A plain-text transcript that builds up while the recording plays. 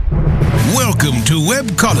Welcome to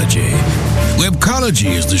Webcology.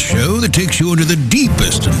 Webcology is the show that takes you into the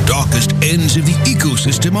deepest and darkest ends of the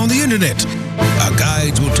ecosystem on the internet. Our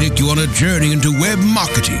guides will take you on a journey into web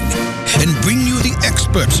marketing and bring you the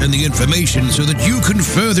experts and the information so that you can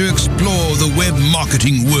further explore the web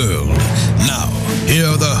marketing world. Now,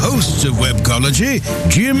 here are the hosts of Webcology,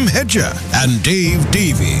 Jim Hedger and Dave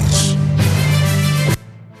Davies.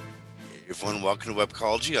 Hey everyone, welcome to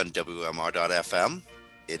Webcology on WMR.fm.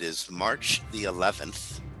 It is March the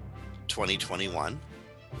 11th, 2021.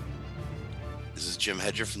 This is Jim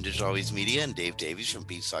Hedger from Digital Always Media and Dave Davies from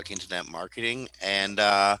Beanstalk Internet Marketing. And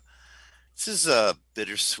this is a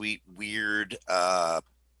bittersweet, weird, kind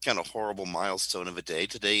of horrible milestone of a day.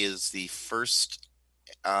 Today is the first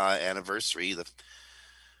anniversary, the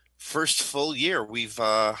first full year we've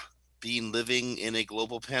been living in a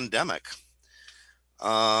global pandemic.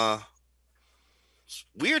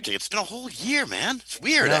 Weird. It's been a whole year, man. It's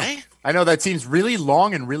weird, I know that seems really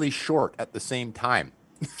long and really short at the same time.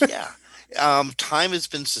 Yeah. Time has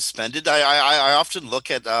been suspended. I often look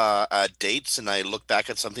at dates and I look back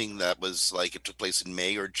at something that was like it took place in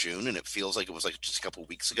May or June, and it feels like it was like just a couple of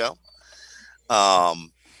weeks ago.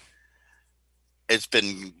 It's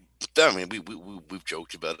been. I mean, we've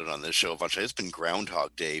joked about it on this show a bunch. It's been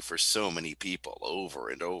Groundhog Day for so many people, over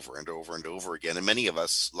and over and over and over again. And many of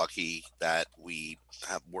us lucky that we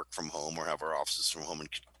have work from home or have our offices from home and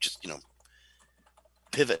just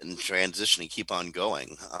pivot and transition and keep on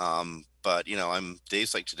going. But I'm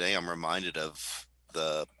days like today, I'm reminded of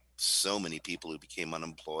the so many people who became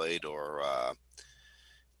unemployed or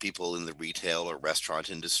people in the retail or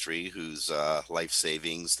restaurant industry whose life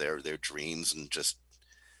savings, their dreams, and just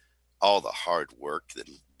all the hard work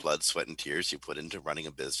and blood, sweat, and tears you put into running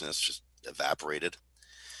a business just evaporated.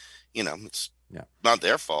 It's not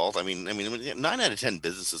their fault. I mean, 9 out of 10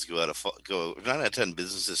 businesses 9 out of 10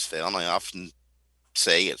 businesses fail, and I often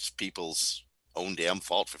say it's people's own damn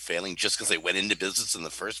fault for failing just because they went into business in the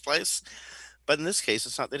first place. But in this case,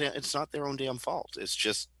 it's not their own damn fault. It's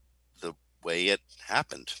just the way it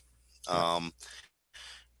happened. Yeah.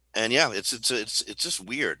 And yeah, it's just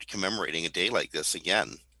weird commemorating a day like this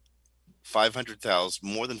again. 500,000,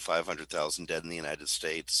 more than 500,000 dead in the United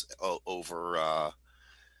States, over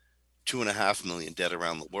 2.5 million dead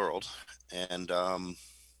around the world, and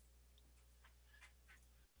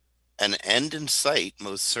an end in sight,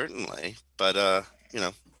 most certainly. But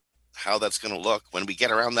how that's going to look when we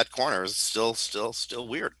get around that corner is still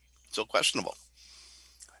weird, still questionable.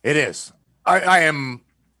 It is. I am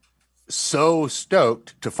so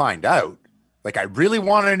stoked to find out. Like, I really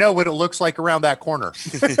want to know what it looks like around that corner.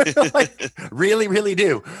 Like, really, really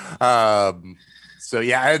do. So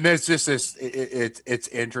yeah, and there's just this. It's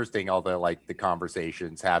interesting all the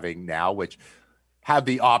conversations having now, which have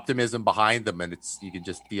the optimism behind them, and you can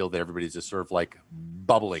just feel that everybody's just sort of like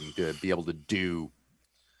bubbling to be able to do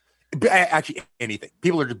actually anything.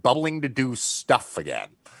 People are just bubbling to do stuff again.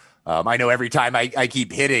 I know every time I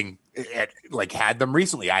keep hitting it, like had them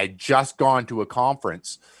recently. I had just gone to a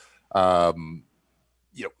conference.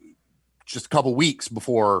 Just a couple weeks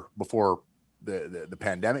before the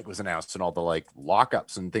pandemic was announced and all the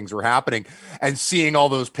lockups and things were happening, and seeing all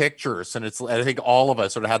those pictures, and I think all of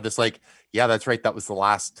us sort of had this yeah, that's right, that was the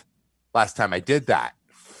last time I did that,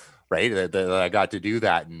 right? That I got to do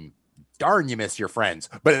that, and darn, you miss your friends.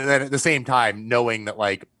 But then at the same time, knowing that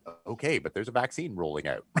okay, but there's a vaccine rolling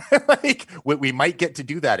out, we might get to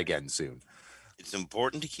do that again soon. It's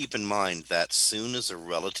important to keep in mind that soon is a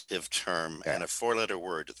relative term and a 4-letter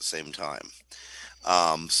word at the same time.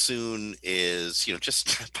 Soon is,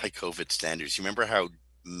 just by COVID standards. You remember how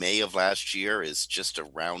May of last year is just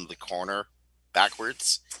around the corner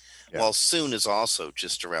backwards? Yeah. Well, soon is also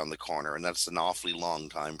just around the corner, and that's an awfully long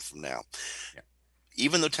time from now. Yeah.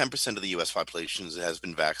 Even though 10% of the U.S. population has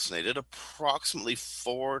been vaccinated, approximately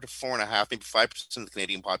 4 to 4.5, maybe 5% of the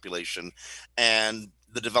Canadian population, and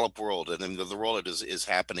the developed world, and then the world is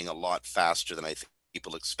happening a lot faster than I think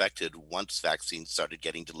people expected once vaccines started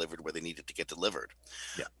getting delivered where they needed to get delivered.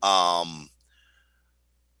 Yeah.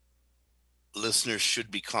 Listeners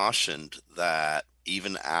should be cautioned that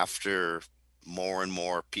even after more and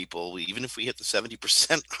more people, even if we hit the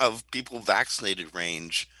 70% of people vaccinated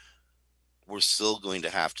range, we're still going to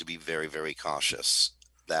have to be very, very cautious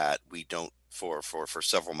that we don't, for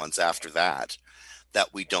several months after that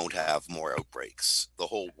we don't have more outbreaks. The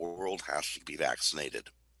whole world has to be vaccinated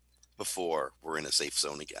before we're in a safe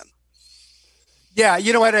zone again. Yeah,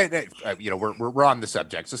 you know what? We're on the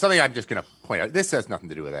subject, so something I'm just going to point out. This has nothing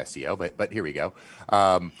to do with SEO, but here we go.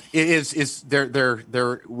 It is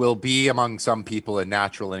there will be among some people a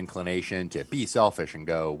natural inclination to be selfish and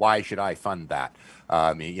go, why should I fund that?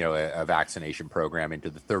 A vaccination program into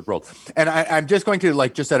the third world, and I'm just going to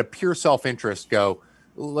just out of pure self-interest go.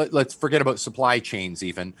 Let's forget about supply chains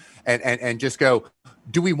even, and just go.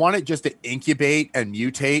 Do we want it just to incubate and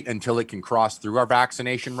mutate until it can cross through our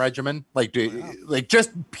vaccination regimen? Just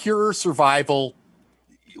pure survival.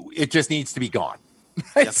 It just needs to be gone.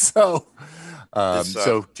 Right? Yep. So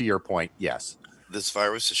to your point, yes, this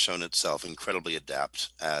virus has shown itself incredibly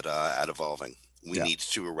adept at evolving. We need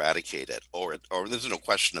to eradicate it, or there's no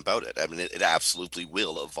question about it. I mean, it absolutely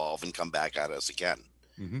will evolve and come back at us again.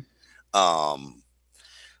 Mm-hmm.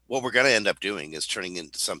 What we're going to end up doing is turning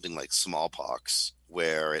into something like smallpox,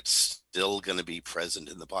 where it's still going to be present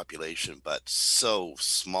in the population, but so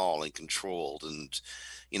small and controlled. And,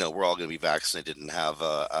 we're all going to be vaccinated and have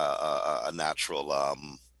a natural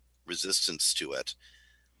resistance to it.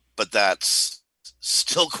 But that's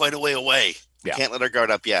still quite a way away. Yeah. Can't let our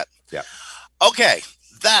guard up yet. Yeah. Okay.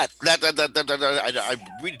 I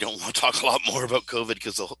really don't want to talk a lot more about COVID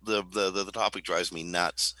because the topic drives me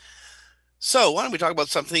nuts. So why don't we talk about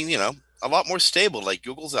something, a lot more stable, like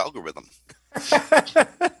Google's algorithm?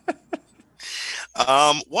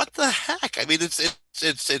 What the heck? I mean,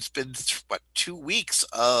 it's been 2 weeks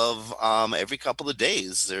of every couple of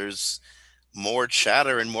days there's more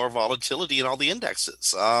chatter and more volatility in all the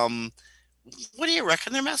indexes. What do you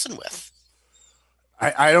reckon they're messing with?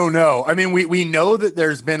 I don't know. I mean, we know that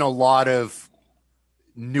there's been a lot of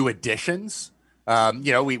new additions.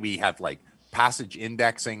 We have passage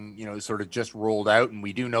indexing, sort of just rolled out, and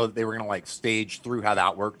we do know that they were going to stage through how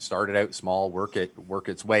that worked. Started out small, work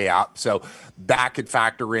its way up, so that could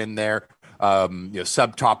factor in there.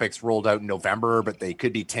 Subtopics rolled out in November, but they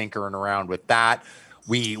could be tinkering around with that.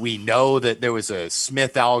 We know that there was a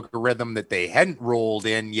Smith algorithm that they hadn't rolled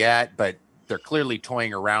in yet, but they're clearly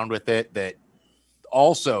toying around with it. That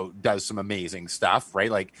also does some amazing stuff,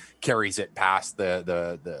 right? Carries it past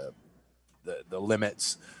the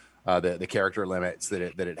limits. The character limits that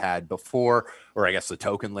it had before, or I guess the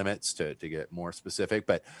token limits to get more specific.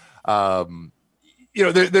 But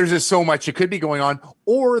there's just so much it could be going on,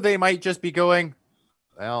 or they might just be going,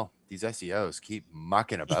 well, these SEOs keep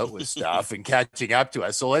mucking about with stuff and catching up to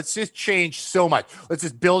us, so let's just change so much. Let's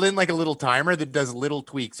just build in a little timer that does little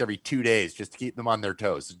tweaks every 2 days just to keep them on their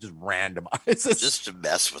toes. It's just randomize, just to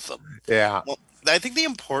mess with them. Yeah. Well, I think the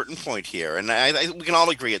important point here, and we can all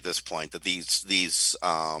agree at this point that these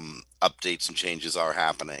updates and changes are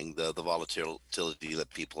happening. The volatility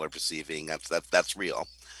that people are perceiving, that's real.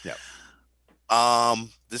 Yeah.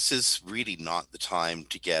 This is really not the time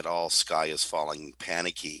to get all sky is falling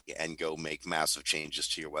panicky and go make massive changes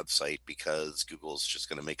to your website, because Google's just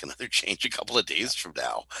going to make another change a couple of days from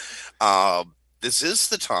now. This is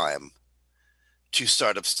the time to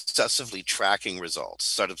start obsessively tracking results,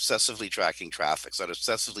 start obsessively tracking traffic, start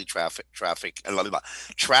obsessively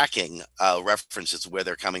tracking references, where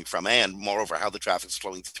they're coming from, and moreover, how the traffic's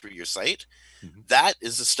flowing through your site. Mm-hmm. That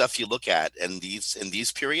is the stuff you look at in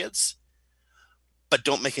these periods, but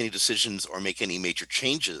don't make any decisions or make any major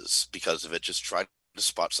changes because of it. Just try to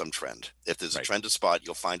spot some trend. If there's a trend to spot,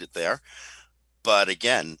 you'll find it there. But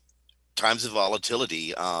again, times of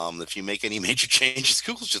volatility, if you make any major changes,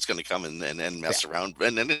 Google's just going to come and mess around,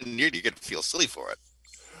 and you're going to feel silly for it.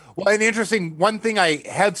 Well, and interesting, one thing I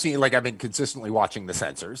have seen, I've been consistently watching the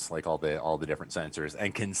sensors, all the different sensors,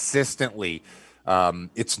 and consistently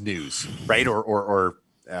it's news, right? Or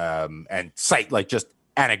and site, just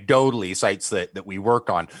anecdotally, sites that we work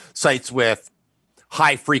on, sites with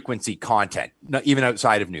high frequency content, not even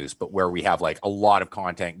outside of news, but where we have a lot of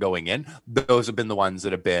content going in, those have been the ones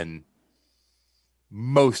that have been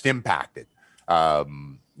most impacted.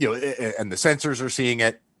 And the sensors are seeing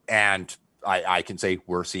it, and I can say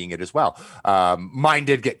we're seeing it as well. Mine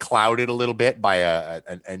did get clouded a little bit by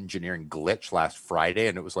an engineering glitch last Friday,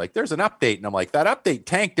 and it was there's an update, and I'm that update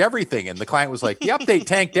tanked everything, and the client was the update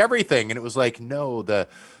tanked everything, and it was no,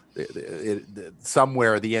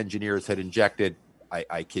 somewhere the engineers had injected,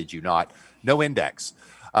 I kid you not, no index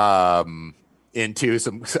into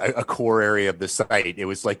a core area of the site. It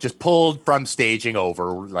was just pulled from staging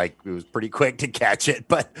over. It was pretty quick to catch it,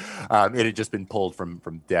 but it had just been pulled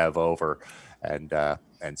from dev over, and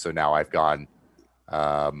so now I've gone.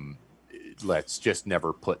 Let's just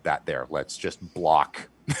never put that there. Let's just block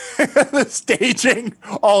the staging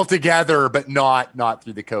altogether, but not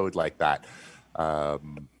through the code like that.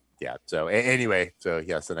 Yeah. So anyway, so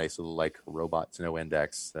yes, a nice little like robots no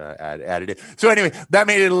index added in. So anyway, that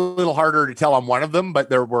made it a little harder to tell on one of them, but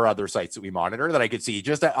there were other sites that we monitor that I could see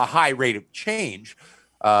just a high rate of change.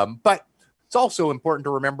 But it's also important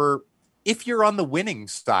to remember if you're on the winning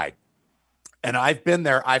side, and I've been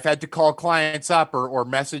there, I've had to call clients up or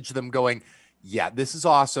message them going, yeah, this is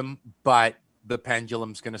awesome, but the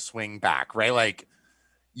pendulum's going to swing back, right? Like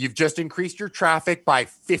you've just increased your traffic by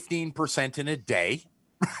 15% in a day.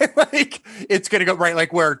 Like it's going to go right,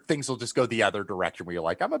 like where things will just go the other direction where you're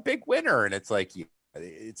like, I'm a big winner. And it's like,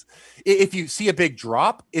 it's if you see a big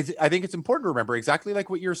drop, I think it's important to remember exactly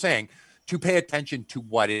like what you're saying, to pay attention to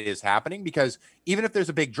what is happening, because even if there's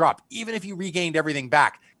a big drop, even if you regained everything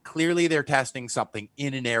back, clearly they're testing something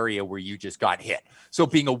in an area where you just got hit. So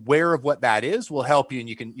being aware of what that is will help you, and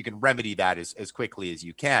you can remedy that as quickly as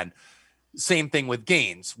you can. Same thing with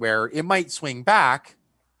gains, where it might swing back,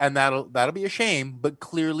 and that'll be a shame, but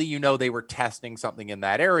clearly they were testing something in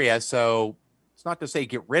that area. So it's not to say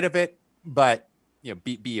get rid of it, but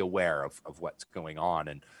be aware of what's going on,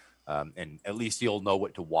 and at least you'll know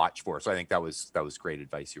what to watch for. So I think that was great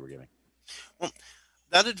advice you were giving. Well,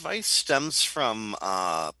 that advice stems from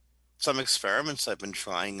some experiments I've been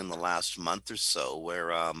trying in the last month or so,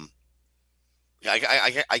 where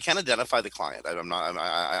I can't identify the client.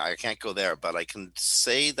 I can't go there, but I can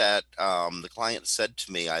say that the client said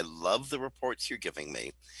to me, "I love the reports you're giving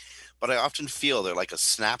me, but I often feel they're like a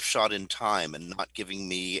snapshot in time and not giving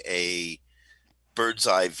me a bird's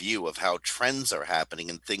eye view of how trends are happening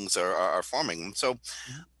and things are forming." And so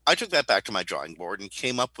I took that back to my drawing board and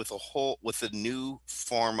came up with a new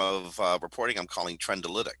form of reporting I'm calling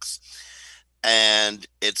Trendalytics. And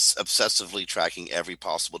it's obsessively tracking every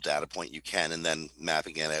possible data point you can, and then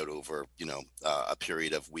mapping it out over, a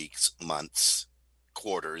period of weeks, months,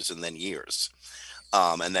 quarters, and then years.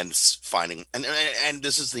 And then finding, and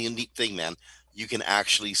this is the unique thing, man, you can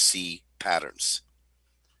actually see patterns.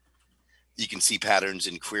 You can see patterns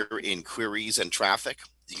in queries and traffic.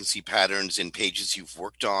 You can see patterns in pages you've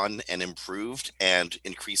worked on and improved and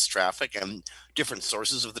increased traffic and different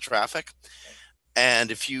sources of the traffic.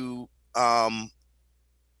 And if you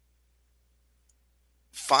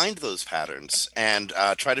find those patterns and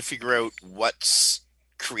try to figure out what's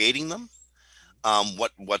creating them,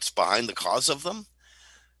 what's behind the cause of them,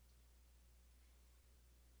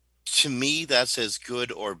 to me, that's as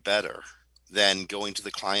good or better than going to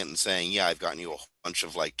the client and saying, yeah, I've gotten you a bunch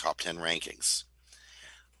of like top 10 rankings.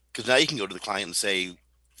 Because now you can go to the client and say,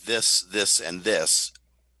 this, and this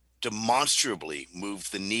demonstrably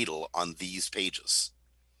moved the needle on these pages.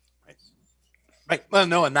 Right. Well,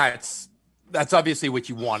 no, and that's obviously what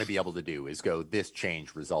you want to be able to do, is go, this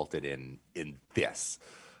change resulted in this,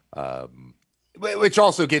 which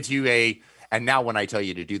also gives you and now when I tell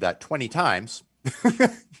you to do that 20 times,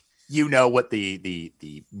 you know what the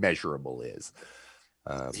measurable is.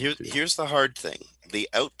 Here's the hard thing. The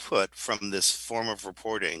output from this form of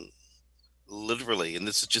reporting, literally, and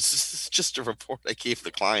this is just a report I gave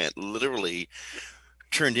the client, literally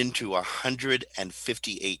turned into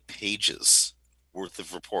 158 pages worth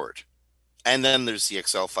of report. And then there's the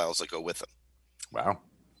Excel files that go with them. Wow.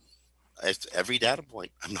 It's every data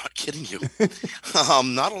point. I'm not kidding you.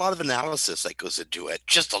 Not a lot of analysis that goes into it.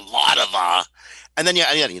 Just a lot of and then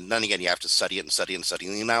again you have to study it and study and study.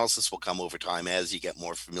 And the analysis will come over time as you get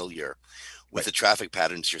more familiar with the traffic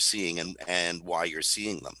patterns you're seeing and why you're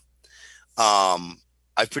seeing them.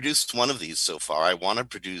 I've produced one of these so far. I want to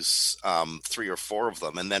produce 3 or 4 of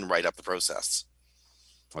them and then write up the process.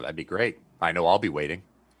 Well, that'd be great. I know I'll be waiting.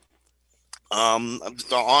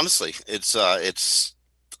 Honestly, it's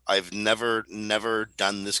I've never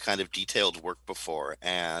done this kind of detailed work before,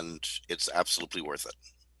 and it's absolutely worth it.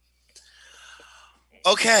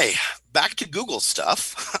 Okay, back to Google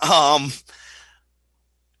stuff.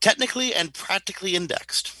 Technically and practically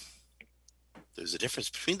indexed. There's a difference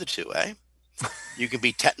between the two, eh? You can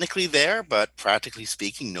be technically there, but practically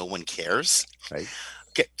speaking, no one cares. Right.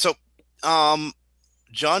 Okay, so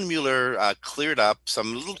John Mueller cleared up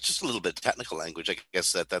just a little bit of technical language, I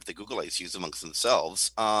guess, that the Googleites use amongst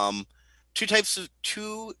themselves. Two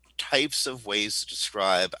types of ways to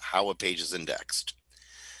describe how a page is indexed.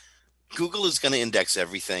 Google is going to index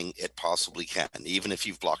everything it possibly can, even if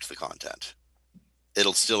you've blocked the content.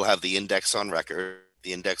 It'll still have the index on record.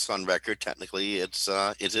 The index on record, technically, it's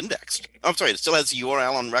indexed. I'm sorry, it still has the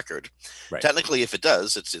URL on record. Right. Technically, if it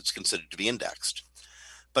does, it's considered to be indexed.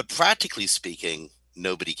 But practically speaking,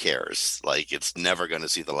 nobody cares. Like, it's never going to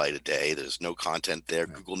see the light of day. There's no content there.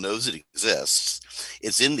 Right. Google knows it exists.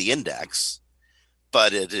 It's in the index,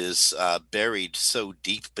 but it is buried so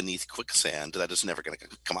deep beneath quicksand that it's never going to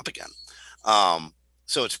come up again.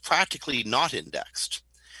 So it's practically not indexed.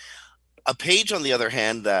 A page, on the other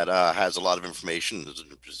hand, that has a lot of information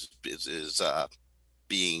is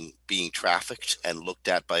being trafficked and looked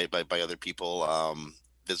at by other people.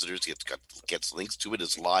 Visitors gets links to it,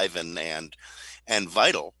 is live and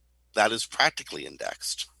vital. That is practically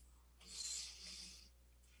indexed.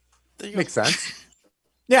 Makes sense.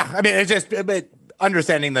 Yeah, I mean, it's just but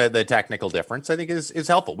understanding the technical difference, I think, is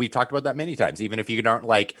helpful. We've talked about that many times. Even if you aren't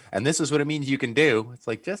like, and this is what it means you can do. It's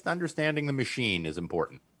like just understanding the machine is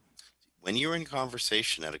important. When you're in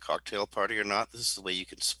conversation at a cocktail party or not, this is the way you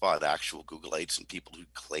can spot actual Googleites and people who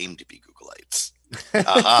claim to be Googleites.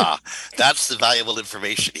 Aha, that's the valuable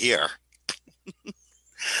information here.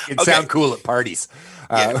 It sound cool at parties.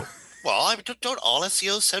 Yeah. Well, don't all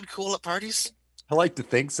SEOs sound cool at parties? I like to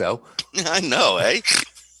think so. I know, eh?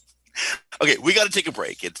 Okay, we got to take a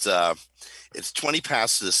break. It's 20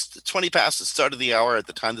 past the start of the hour at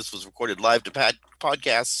the time this was recorded live to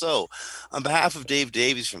podcast. So, on behalf of Dave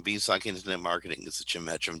Davies from Beanstalk Internet Marketing, this is Jim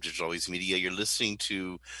Hedger from Digital Always Media. You're listening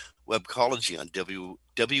to Webcology on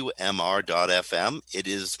WMR.FM. It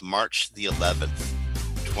is March the 11th,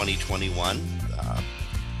 2021.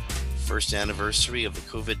 First anniversary of the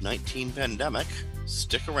COVID-19 pandemic.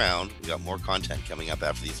 Stick around. We got more content coming up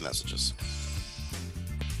after these messages.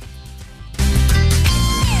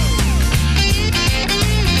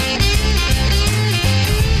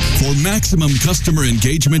 For maximum customer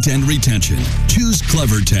engagement and retention, choose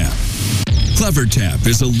CleverTap. CleverTap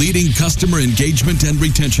is a leading customer engagement and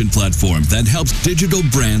retention platform that helps digital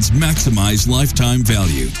brands maximize lifetime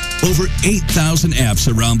value. Over 8,000 apps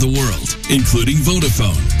around the world, including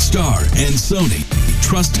Vodafone, Star, and Sony,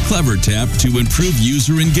 trust CleverTap to improve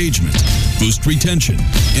user engagement, boost retention,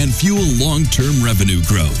 and fuel long-term revenue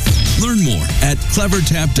growth. Learn more at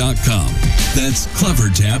clevertap.com. That's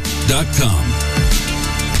clevertap.com.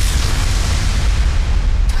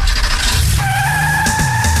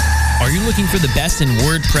 Are you looking for the best in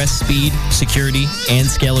WordPress speed, security, and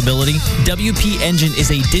scalability? WP Engine is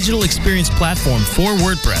a digital experience platform for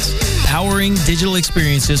WordPress, powering digital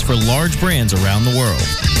experiences for large brands around the world.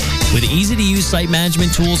 With easy-to-use site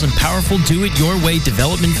management tools and powerful do-it-your-way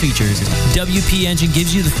development features, WP Engine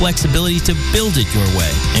gives you the flexibility to build it your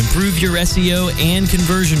way. Improve your SEO and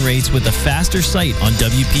conversion rates with a faster site on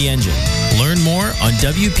WP Engine. Learn more on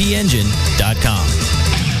WPEngine.com.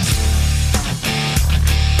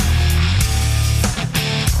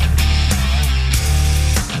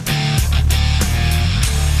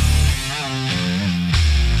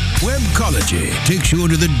 Webcology takes you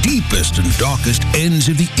into the deepest and darkest ends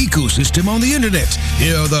of the ecosystem on the internet.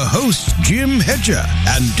 Here are the hosts, Jim Hedger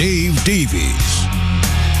and Dave Davies.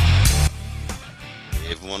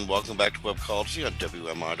 Hey everyone, welcome back to Webcology on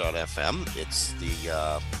WMR.FM. It's the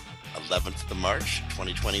 11th of March,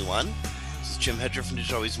 2021. This is Jim Hedger from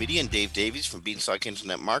Digital Always Media and Dave Davies from Beanstalk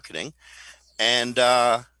Internet Marketing. And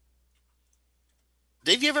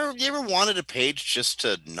Dave, you ever wanted a page just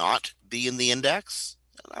to not be in the index?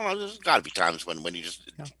 I don't know, there's got to be times when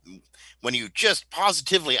you just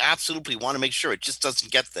positively, absolutely want to make sure it just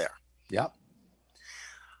doesn't get there. Yep.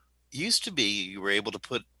 Used to be you were able to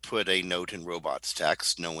put a note in robots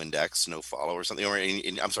text, no index, no follow or something. Or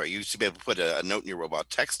you used to be able to put a note in your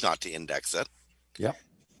robot text not to index it. Yep.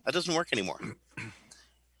 That doesn't work anymore.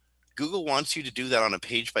 Google wants you to do that on a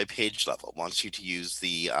page-by-page level. Wants you to use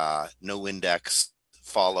the no index,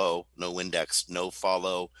 follow, no index, no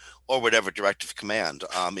follow, or whatever directive command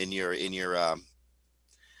in your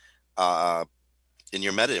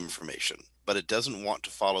meta information, but it doesn't want to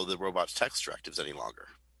follow the robot's text directives any longer.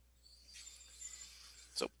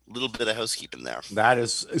 So a little bit of housekeeping there. That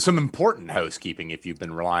is some important housekeeping if you've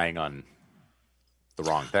been relying on the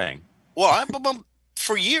wrong thing. Well,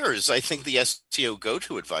 for years, I think the SEO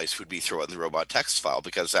go-to advice would be throw in the robot text file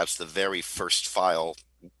because that's the very first file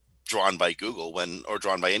drawn by Google or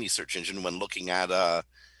drawn by any search engine when looking at a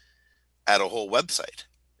whole website.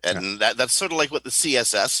 And that's sort of like what the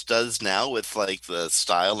CSS does now with like the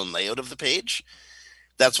style and layout of the page.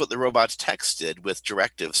 That's what the robot's text did with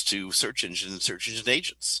directives to search engine and search engine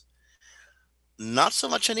agents. Not so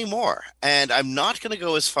much anymore. And I'm not going to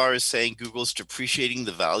go as far as saying Google's depreciating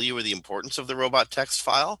the value or the importance of the robot text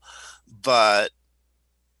file, but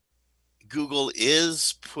Google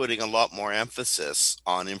is putting a lot more emphasis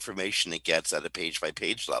on information it gets at a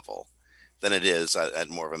page-by-page level than it is at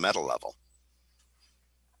more of a meta level.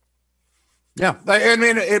 Yeah, I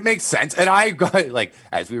mean, it makes sense. And I got, like,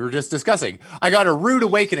 as we were just discussing, I got a rude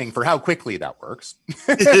awakening for how quickly that works.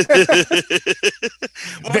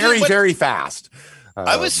 Very fast.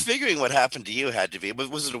 I was figuring what happened to you had to be.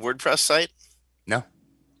 Was it a WordPress site? No.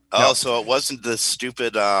 Oh, no. So it wasn't the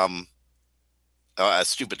stupid A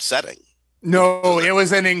stupid setting. No,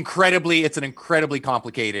 it's an incredibly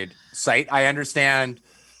complicated site. I understand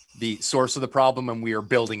the source of the problem, and we are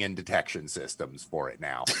building in detection systems for it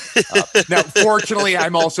now. Now, fortunately,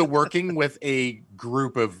 I'm also working with a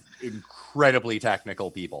group of incredibly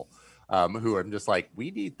technical people who are just like,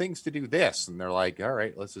 we need things to do this. And they're like, all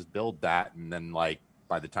right, let's just build that. And then like,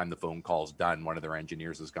 by the time the phone call's done, one of their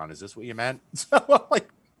engineers has gone, is this what you meant? So I'm like,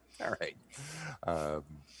 all right.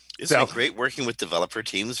 Isn't it great working with developer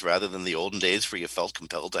teams rather than the olden days where you felt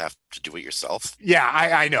compelled to have to do it yourself? Yeah,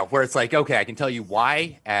 I know, where it's like, okay, I can tell you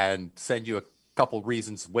why and send you a couple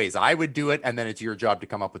ways I would do it. And then it's your job to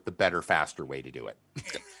come up with the better, faster way to do it.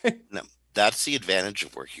 No, that's the advantage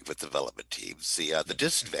of working with development teams. The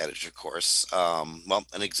disadvantage, of course, well,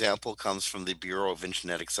 an example comes from the Bureau of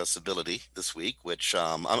Internet Accessibility this week, which,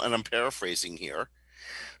 and I'm paraphrasing here,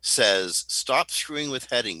 says, stop screwing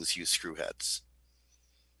with headings, you screwheads.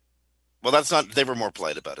 Well, that's not. They were more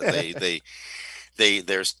polite about it.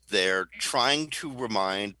 They're trying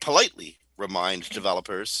to politely remind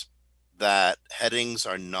developers that headings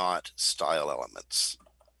are not style elements.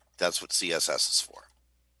 That's what CSS is for.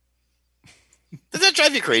 Does that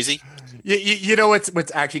drive you crazy? You know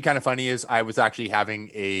what's actually kind of funny is I was actually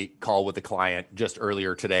having a call with a client just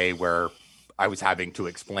earlier today where I was having to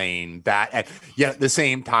explain that. And yet at the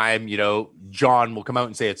same time, John will come out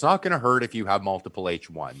and say, it's not going to hurt if you have multiple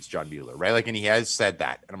H1s, John Mueller, right? Like, and he has said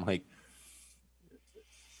that. And I'm like,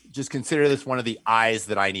 just consider this one of the I's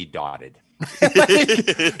that I need dotted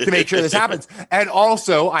to make sure this happens. And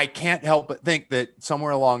also, I can't help but think that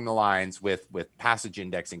somewhere along the lines with passage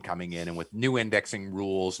indexing coming in and with new indexing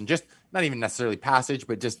rules and just not even necessarily passage,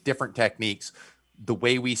 but just different techniques, the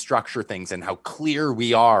way we structure things and how clear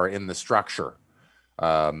we are in the structure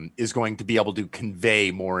is going to be able to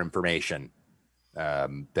convey more information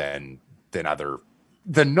than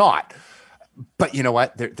not. But you know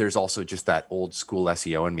what? There's also just that old school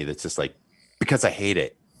SEO in me that's just like, because I hate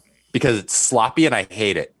it, because it's sloppy and I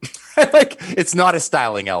hate it. Like, it's not a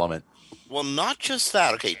styling element. Well, not just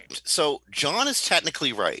that. Okay, so John is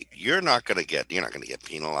technically right. You're not going to get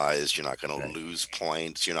penalized. You're not going to lose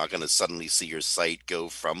points. You're not going to suddenly see your site go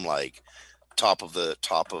from like top of the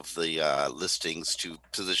listings to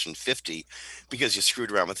position 50 because you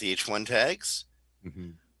screwed around with the H1 tags.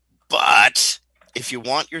 Mm-hmm. But if you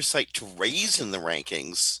want your site to raise in the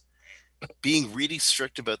rankings, being really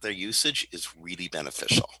strict about their usage is really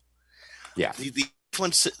beneficial. Yeah. The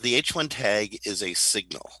H1 tag is a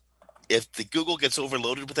signal. If the Google gets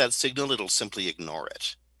overloaded with that signal, it'll simply ignore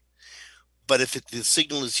it. But if the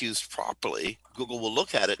signal is used properly, Google will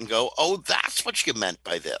look at it and go, oh, that's what you meant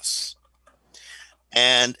by this.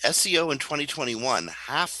 And SEO in 2021,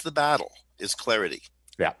 half the battle is clarity.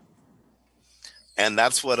 Yeah. And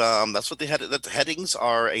that's what the headings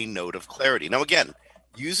are, a note of clarity. Now, again,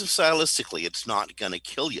 use them stylistically. It's not going to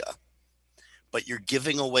kill you, but you're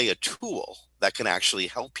giving away a tool that can actually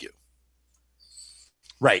help you.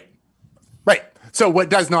 Right. So what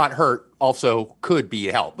does not hurt also could be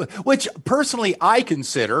help, which personally I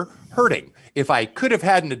consider hurting. If I could have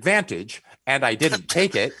had an advantage and I didn't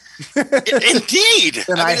take it, indeed,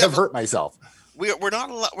 then I have hurt myself.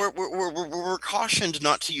 We're cautioned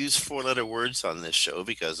not to use 4-letter words on this show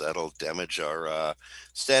because that'll damage our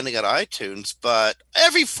standing at iTunes. But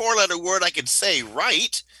every 4-letter word I can say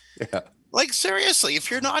right. Yeah. Like, seriously,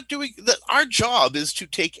 if you're not doing that, our job is to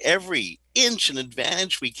take every inch and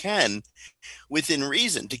advantage we can within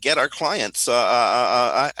reason to get our clients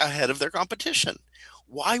ahead of their competition.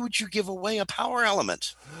 Why would you give away a power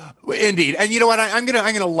element? Indeed. And you know what? I'm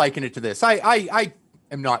gonna liken it to this. I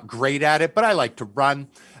am not great at it, but I like to run.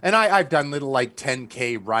 And I've done little like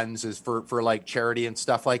 10K runs as for like charity and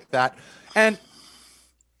stuff like that. And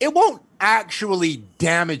it won't actually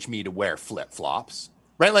damage me to wear flip-flops.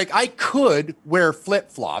 Right? Like, I could wear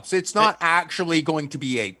flip-flops. It's not actually going to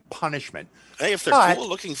be a punishment. Hey, if they're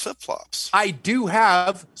cool-looking flip-flops. I do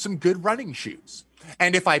have some good running shoes.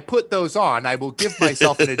 And if I put those on, I will give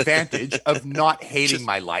myself an advantage of not hating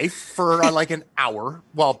my life for like an hour.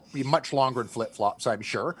 Well, be much longer in flip-flops, I'm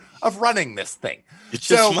sure, of running this thing. It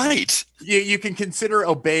just might. You can consider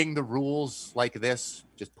obeying the rules like this,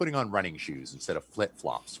 just putting on running shoes instead of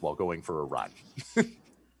flip-flops while going for a run.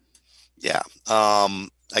 Yeah.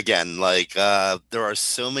 Again, like there are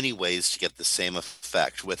so many ways to get the same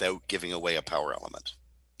effect without giving away a power element.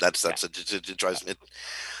 It drives me.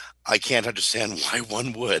 I can't understand why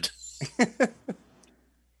one would.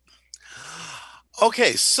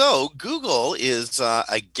 Okay, so Google is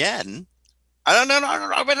again. I don't know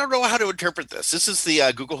how to interpret this. This is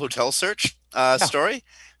the Google Hotel Search story.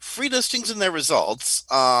 Free listings and their results.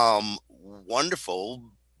 Wonderful.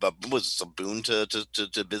 was a boon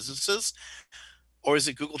to businesses, or is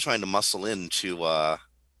it Google trying to muscle in to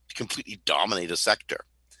completely dominate a sector?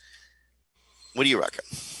 What do you reckon?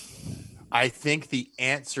 I think the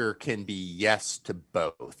answer can be yes to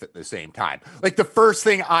both at the same time. Like the first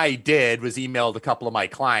thing I did was emailed a couple of my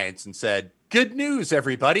clients and said, "Good news,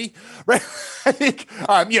 everybody!" Right? I think,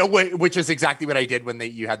 which is exactly what I did when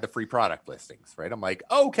you had the free product listings. Right? I'm like,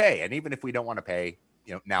 okay, and even if we don't want to pay,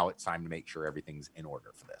 now it's time to make sure everything's in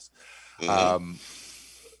order for this. Mm-hmm.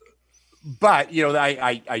 But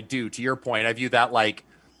I do, to your point, I view that like,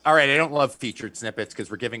 all right, I don't love featured snippets because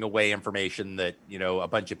we're giving away information that, a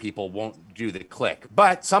bunch of people won't do the click,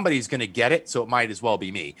 but somebody's going to get it. So it might as well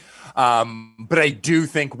be me. But I do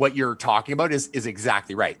think what you're talking about is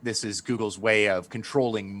exactly right. This is Google's way of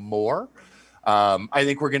controlling more. I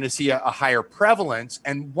think we're going to see a higher prevalence.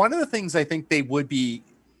 And one of the things I think they would be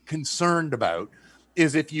concerned about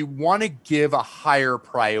is if you want to give a higher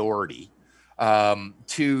priority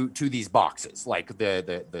to these boxes, like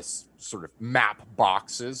the sort of map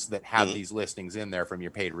boxes that have these listings in there from your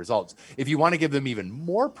paid results. If you want to give them even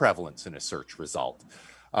more prevalence in a search result,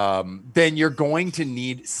 then you're going to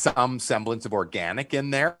need some semblance of organic in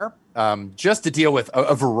there, just to deal with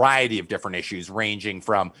a variety of different issues, ranging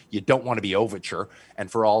from you don't want to be Overture.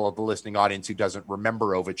 And for all of the listening audience who doesn't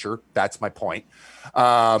remember Overture, that's my point.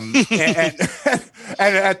 And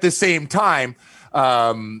at the same time,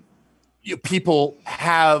 people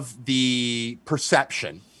have the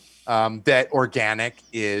perception that organic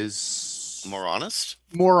is more honest.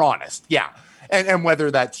 Yeah. And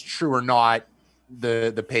whether that's true or not,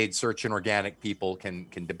 the paid search and organic people can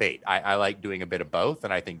debate. I like doing a bit of both.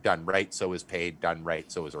 And I think done right, so is paid, done right,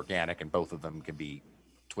 so is organic. And both of them can be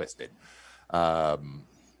twisted.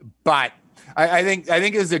 But I think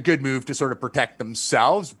it's a good move to sort of protect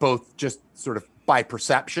themselves, both just sort of by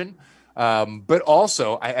perception. But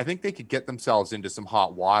also, I think they could get themselves into some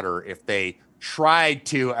hot water if they tried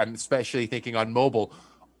to, I'm especially thinking on mobile,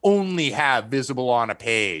 only have visible on a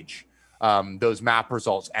page those map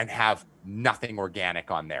results and have nothing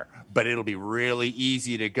organic on there. But it'll be really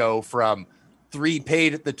easy to go from 3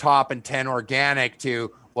 paid at the top and 10 organic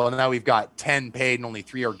to, well, now we've got 10 paid and only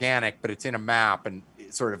 3 organic, but it's in a map and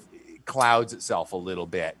it sort of clouds itself a little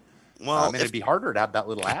bit. Well, and it'd be harder to have that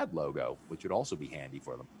little ad logo, which would also be handy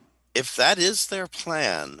for them. If that is their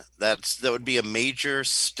plan, that would be a major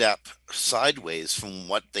step sideways from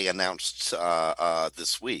what they announced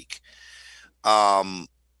this week.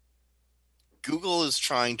 Google is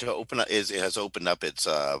trying to has opened up its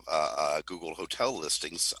Google hotel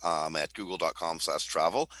listings at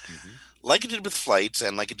google.com/travel, like it did with flights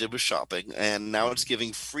and like it did with shopping, and now it's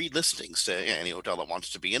giving free listings to any hotel that wants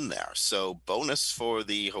to be in there. So bonus for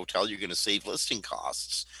the hotel, you're going to save listing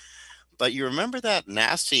costs. But you remember that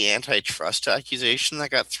nasty antitrust accusation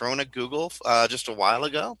that got thrown at Google just a while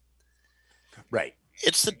ago? Right.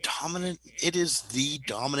 It is the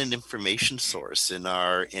dominant information source in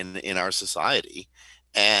our society.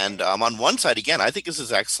 And on one side, again, I think this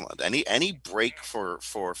is excellent. Any break for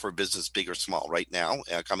business, big or small, right now,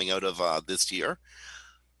 coming out of this year,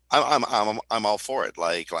 I'm all for it.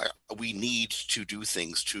 Like we need to do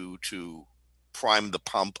things to prime the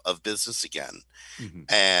pump of business again.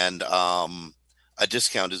 And a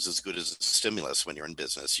discount is as good as a stimulus when you're in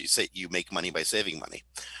business. You make money by saving money.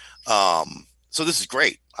 So this is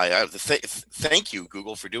great. I thank you,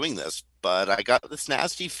 Google, for doing this. But I got this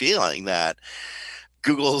nasty feeling that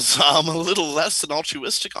Google's a little less than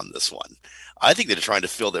altruistic on this one. I think they're trying to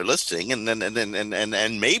fill their listing, and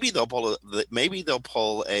then maybe they'll pull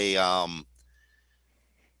a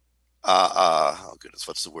oh goodness,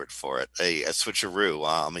 what's the word for it? A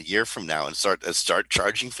switcheroo a year from now and start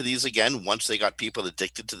charging for these again once they got people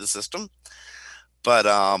addicted to the system. But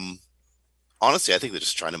honestly, I think they're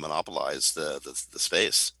just trying to monopolize the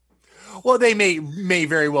space. Well, they may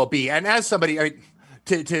very well be. And as somebody,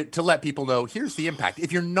 to let people know, here's the impact.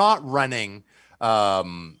 If you're not running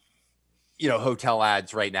hotel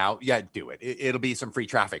ads right now, yeah, do it. It'll be some free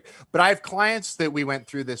traffic. But I have clients that we went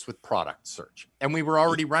through this with product search, and we were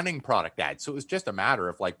already running product ads. So it was just a matter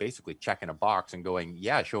of like basically checking a box and going,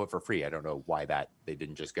 yeah, show it for free. I don't know why they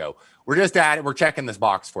didn't just go, we're checking this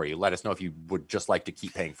box for you. Let us know if you would just like to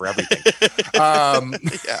keep paying for everything.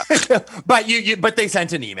 But they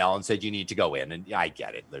sent an email and said you need to go in, and I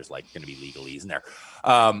get it. There's like going to be legalese in there.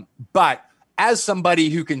 But as somebody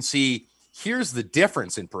who can see, here's the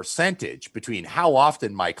difference in percentage between how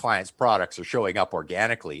often my clients' products are showing up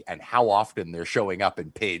organically and how often they're showing up in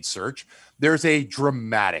paid search. There's a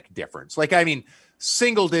dramatic difference. Like, I mean,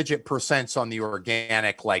 single digit percents on the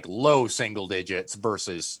organic, like low single digits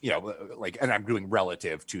versus, like, and I'm doing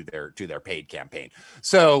relative to their paid campaign.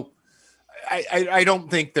 So I don't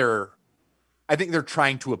think I think they're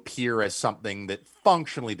trying to appear as something that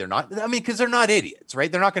functionally they're not. I mean, because they're not idiots,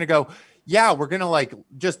 right? They're not going to go, yeah, we're going to like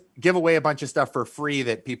just give away a bunch of stuff for free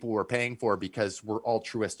that people were paying for because we're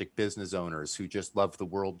altruistic business owners who just love the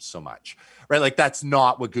world so much, right? Like that's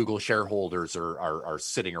not what Google shareholders are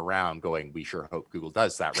sitting around going, we sure hope Google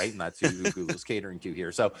does that, right? And that's who Google's catering to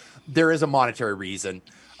here. So there is a monetary reason.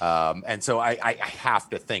 And so I have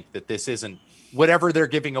to think that this isn't whatever they're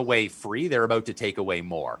giving away free, they're about to take away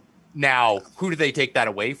more. Now, who do they take that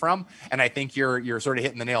away from? And I think you're sort of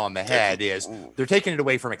hitting the nail on the head. Is they're taking it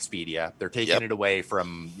away from Expedia, they're taking it away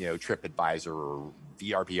from TripAdvisor or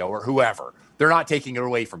VRBO or whoever. They're not taking it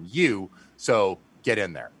away from you. So get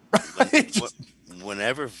in there.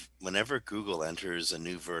 Whenever Google enters a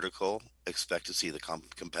new vertical, expect to see the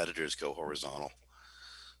competitors go horizontal.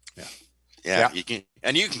 Yeah, you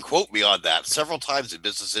can quote me on that several times in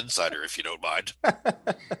Business Insider if you don't mind.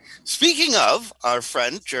 Speaking of, our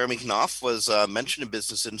friend Jeremy Knopf was mentioned in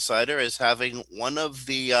Business Insider as having one of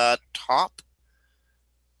the top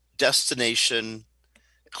destination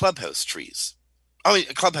clubhouses,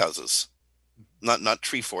 not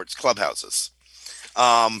tree forts, clubhouses.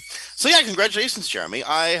 So yeah, congratulations, Jeremy.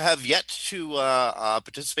 I have yet to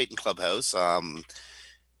participate in Clubhouse.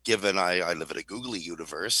 Given I live in a Googly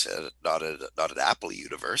universe, not an Apple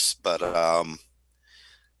universe, but I'm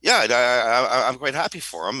quite happy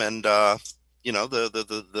for him, and the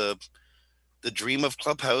dream of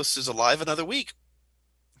Clubhouse is alive another week.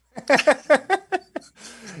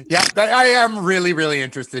 Yeah, I am really, really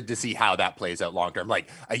interested to see how that plays out long term. Like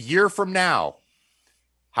a year from now,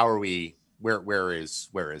 how are we? Where is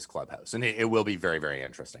Clubhouse? And it will be very, very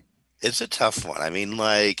interesting. It's a tough one. I mean,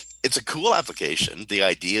 like, it's a cool application. The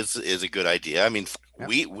idea is a good idea. I mean,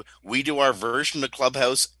 we do our version of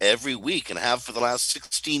Clubhouse every week and have for the last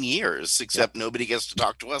 16 years, except nobody gets to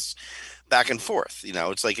talk to us back and forth.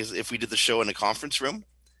 It's like if we did the show in a conference room,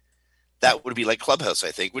 that would be like Clubhouse, I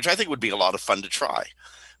think, which I think would be a lot of fun to try.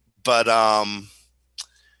 But I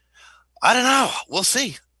don't know. We'll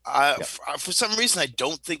see. For some reason, I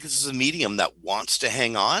don't think this is a medium that wants to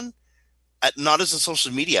hang on. Not as a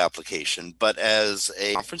social media application, but as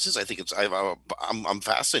a conferences. I think I'm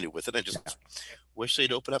fascinated with it. I just wish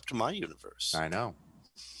they'd open up to my universe. I know.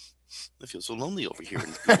 I feel so lonely over here in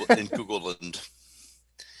Googleland.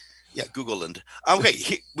 Yeah, Googleland.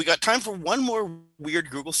 Okay, we got time for one more weird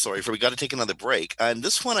Google story before we got to take another break. And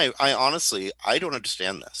this one, I honestly, I don't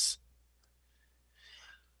understand this.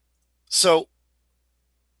 So,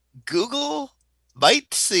 Google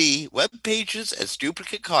might see web pages as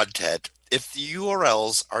duplicate content if the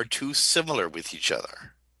URLs are too similar with each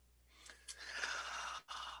other.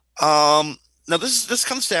 Now, this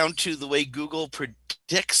comes down to the way Google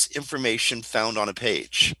predicts information found on a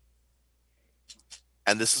page.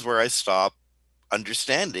 And this is where I stop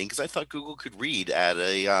understanding, because I thought Google could read at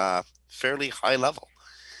a fairly high level.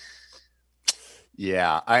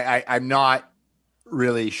 Yeah, I'm not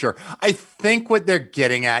really sure. I think what they're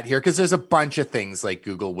getting at here, because there's a bunch of things like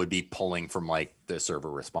Google would be pulling from like the server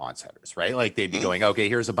response headers, right? Like they'd be going, okay,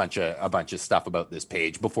 here's a bunch of stuff about this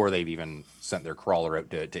page before they've even sent their crawler out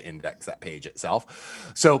to index that page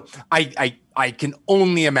itself. So I can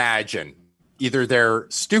only imagine either they're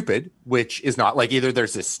stupid, which is not, like, either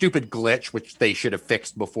there's this stupid glitch which they should have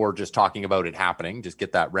fixed before just talking about it happening, just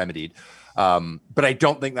get that remedied. But I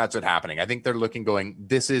don't think that's what's happening. I think they're looking, going,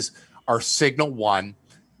 this is our signal one,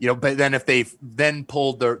 but then if they've then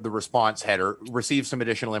pulled the response header, receive some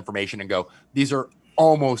additional information and go, these are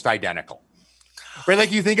almost identical, right?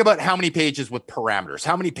 Like you think about how many pages with parameters,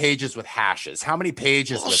 how many pages with hashes, how many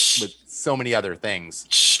pages with so many other things.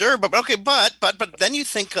 Sure, but okay, but then you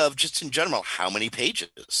think of just in general, how many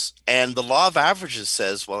pages? And the law of averages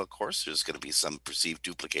says, well, of course there's going to be some perceived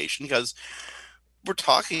duplication, because we're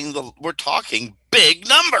talking big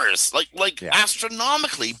numbers, like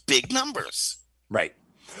astronomically big numbers. Right.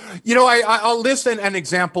 I'll list an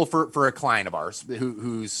example for a client of ours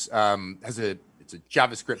who's has it's a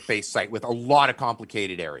JavaScript based site with a lot of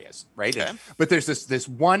complicated areas, right? Okay. But there's this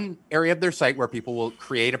one area of their site where people will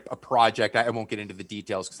create a project. I won't get into the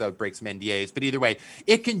details because that would break some NDAs, but either way,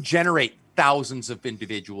 it can generate thousands of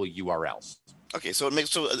individual URLs. Okay, so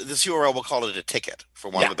this URL, we'll call it a ticket, for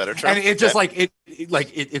want of a better term. And it's just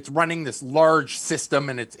it's running this large system,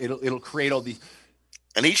 and it'll create all these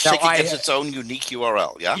And each Now, ticket gets its own unique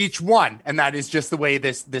URL, yeah? Each one, and that is just the way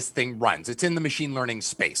this thing runs. It's in the machine learning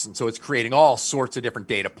space, and so it's creating all sorts of different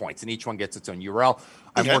data points, and each one gets its own URL.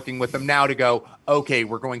 I'm working with them now to go, okay,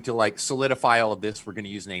 we're going to like solidify all of this. We're going to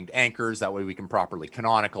use named anchors. That way we can properly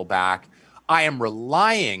canonical back. I am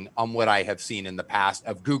relying on what I have seen in the past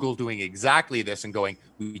of Google doing exactly this and going,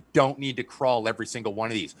 we don't need to crawl every single one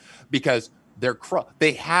of these because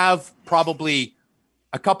they have probably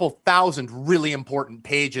a couple thousand really important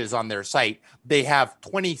pages on their site. They have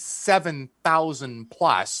 27,000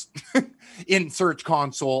 plus in Search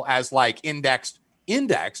Console as like indexed,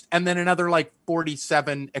 and then another like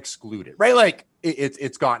 47 excluded, right? Like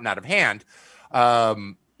it's gotten out of hand.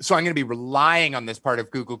 So I'm going to be relying on this part of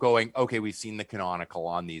Google going, okay, we've seen the canonical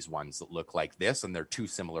on these ones that look like this, and they're too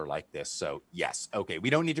similar like this. So yes, okay, we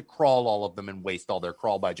don't need to crawl all of them and waste all their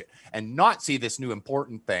crawl budget and not see this new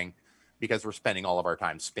important thing because we're spending all of our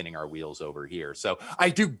time spinning our wheels over here. So I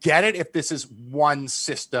do get it if this is one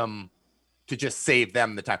system to just save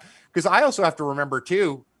them the time. Because I also have to remember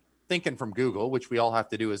too, thinking from Google, which we all have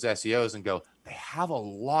to do as SEOs, and go, they have a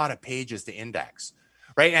lot of pages to index.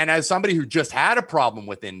 Right. And as somebody who just had a problem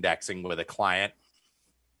with indexing with a client,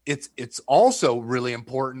 it's also really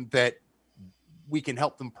important that we can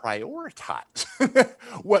help them prioritize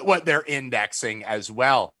what they're indexing as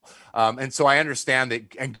well. And so I understand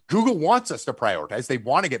that, and Google wants us to prioritize. They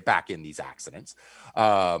want to get back in these accidents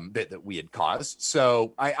that we had caused.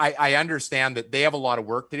 So I understand that they have a lot of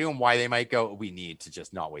work to do and why they might go, we need to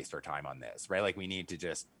just not waste our time on this, right? Like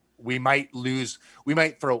we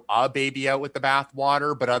might throw a baby out with the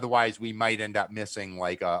bathwater, but otherwise we might end up missing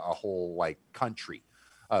like a whole like country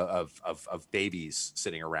of babies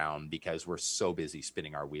sitting around because we're so busy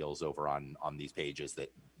spinning our wheels over on these pages that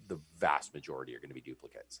the vast majority are going to be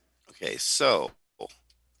duplicates. Okay, so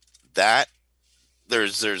that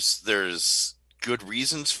there's good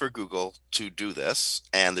reasons for Google to do this,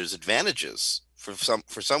 and there's advantages for some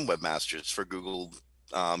webmasters for Google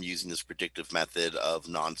using this predictive method of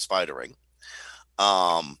non-spidering.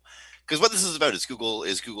 Because what this is about is Google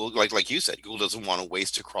like you said, Google doesn't want to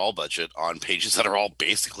waste a crawl budget on pages that are all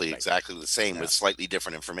basically exactly the same with slightly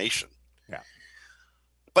different information. Yeah.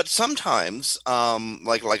 But sometimes,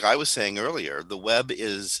 like I was saying earlier, the web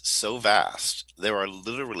is so vast. There are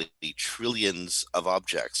literally trillions of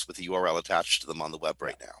objects with a URL attached to them on the web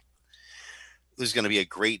right now. There's going to be a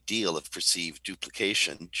great deal of perceived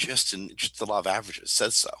duplication just the law of averages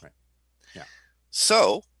says so. Right. Yeah.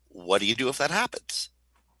 So what do you do if that happens?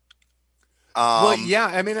 Well, yeah,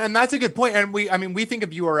 I mean, and that's a good point. And we think of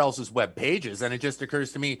URLs as web pages, and it just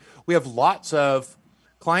occurs to me, we have lots of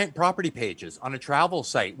client property pages on a travel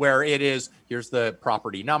site where it is, here's the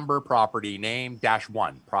property number, property name,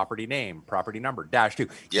 -1, property name, property number, -2.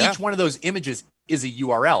 Yeah. Each one of those images is a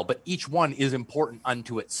URL, but each one is important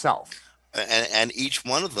unto itself. And each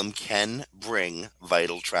one of them can bring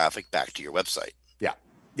vital traffic back to your website. Yeah.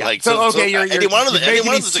 Yeah. Like, you're making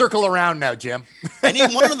me circle circle around now, Jim. Any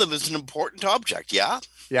one of them is an important object. Yeah.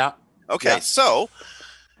 Yeah. Okay. Yeah. So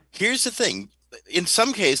here's the thing. In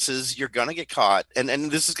some cases, you're going to get caught, and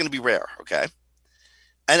this is going to be rare. Okay.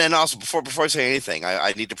 And then also before I say anything,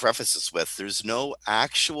 I need to preface this with, there's no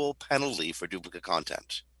actual penalty for duplicate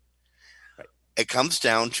content. It comes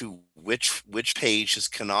down to which page is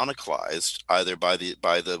canonicalized either by the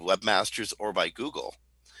webmasters or by Google.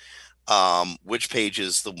 Which page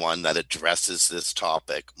is the one that addresses this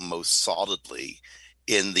topic most solidly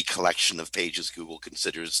in the collection of pages Google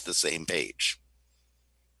considers the same page.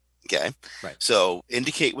 Okay, right. So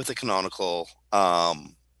indicate with the canonical that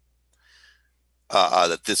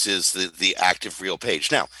this is the active real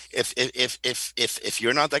page. Now, if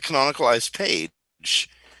you're not that canonicalized page,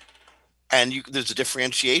 and there's a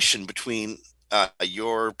differentiation between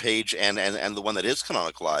your page and the one that is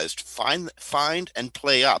canonicalized, find and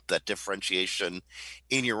play up that differentiation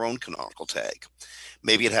in your own canonical tag.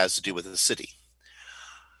 Maybe it has to do with the city.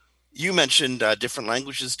 You mentioned different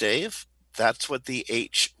languages, Dave. That's what the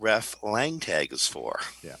href lang tag is for.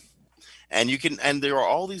 Yeah. And there are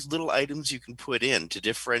all these little items you can put in to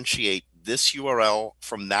differentiate this URL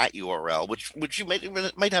from that URL, which you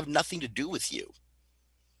might have nothing to do with you.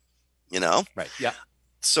 You know? Right. Yeah.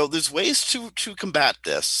 So there's ways to combat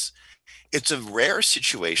this. It's a rare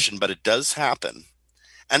situation, but it does happen.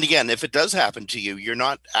 And again, if it does happen to you, you're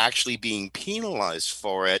not actually being penalized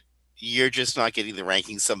for it. You're just not getting the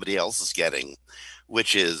ranking somebody else is getting,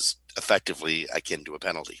 which is effectively akin to a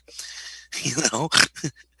penalty. You know?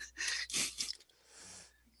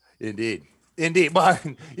 Indeed. Well,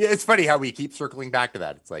 yeah, it's funny how we keep circling back to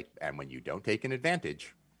that. It's like, and when you don't take an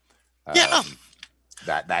advantage,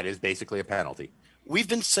 that is basically a penalty. We've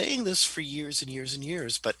been saying this for years and years and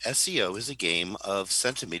years, but SEO is a game of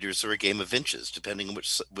centimeters or a game of inches, depending on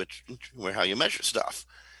which how you measure stuff.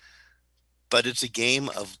 But it's a game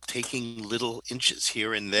of taking little inches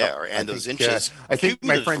here and there, and those inches. I think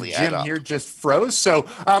my friend cumulatively add Jim up. here just froze. So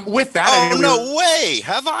with that, Oh, no way!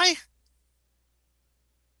 Have I?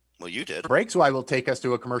 Well, you did. Break, so I will take us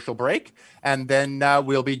to a commercial break, and then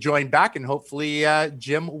we'll be joined back, and hopefully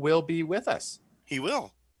Jim will be with us. He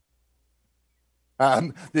will.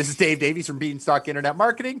 This is Dave Davies from Beanstalk Internet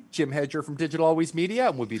Marketing, Jim Hedger from Digital Always Media,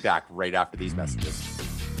 and we'll be back right after these messages.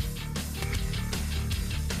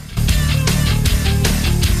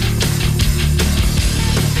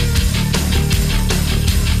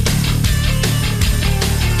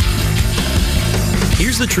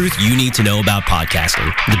 Here's the truth you need to know about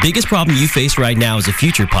podcasting. The biggest problem you face right now as a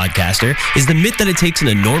future podcaster is the myth that it takes an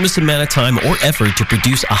enormous amount of time or effort to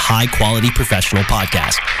produce a high-quality professional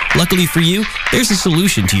podcast. Luckily for you, there's a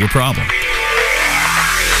solution to your problem.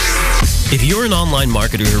 If you're an online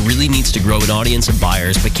marketer who really needs to grow an audience of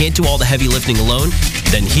buyers but can't do all the heavy lifting alone,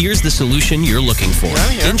 then here's the solution you're looking for.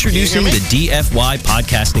 Introducing the DFY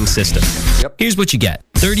podcasting system. Yep. Here's what you get.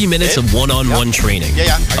 30 minutes of one-on-one training.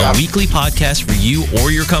 A weekly podcast for you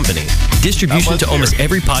or your company. Distribution to almost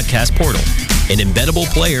every podcast portal. An embeddable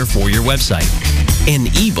player for your website. An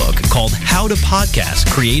ebook called How to Podcast,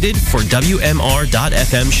 created for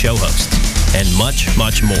WMR.FM show hosts. And much,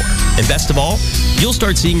 much more. And best of all, you'll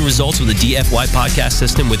start seeing results with the DFY podcast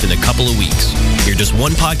system within a couple of weeks. You're just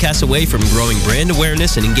one podcast away from growing brand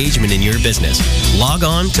awareness and engagement in your business. Log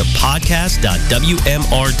on to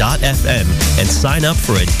podcast.wmr.fm and sign up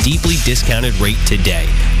for a deeply discounted rate today.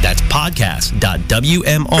 That's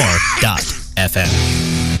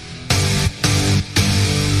podcast.wmr.fm.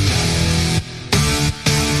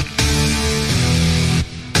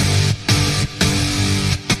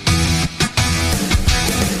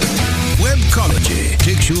 Webcology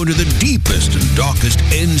takes you into the deepest and darkest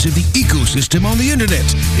ends of the ecosystem on the internet.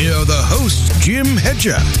 Here are the hosts, Jim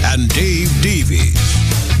Hedger and Dave Davies.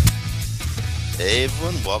 Hey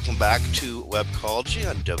everyone, welcome back to Webcology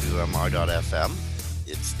on WMR.fm.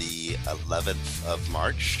 It's the 11th of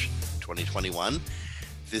March, 2021.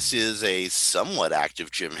 This is a somewhat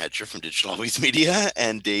active Jim Hedger from Digital Always Media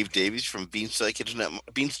and Dave Davies from Beanstalk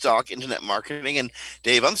Internet Marketing. And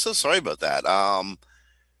Dave, I'm so sorry about that.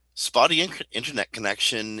 Spotty internet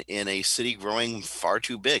connection in a city growing far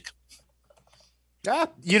too big. Yeah,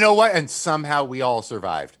 you know what? And somehow we all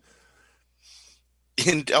survived.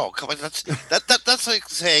 Come on, that's like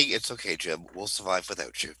saying it's okay, Jim. We'll survive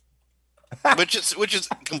without you, which is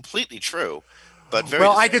completely true. But very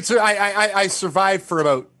well, I survived for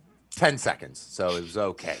about 10 seconds, so it was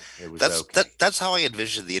okay. That's how I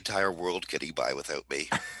envision the entire world getting by without me.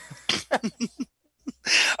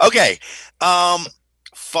 Okay.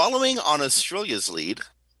 Following on Australia's lead,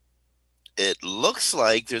 it looks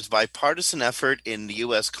like there's bipartisan effort in the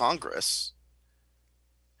U.S. Congress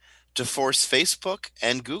to force Facebook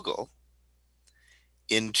and Google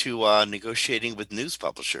into negotiating with news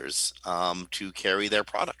publishers to carry their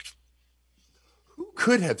product. Who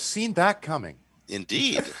could have seen that coming?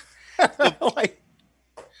 Indeed.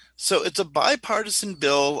 So it's a bipartisan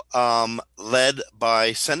bill led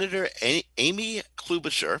by Senator Amy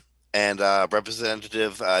Klobuchar and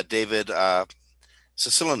Representative David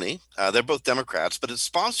Cicilline. They're both Democrats, but it's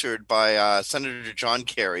sponsored by Senator John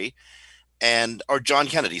Kennedy, and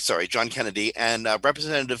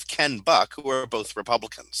Representative Ken Buck, who are both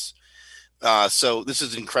Republicans. So this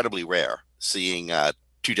is incredibly rare, seeing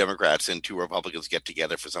two Democrats and two Republicans get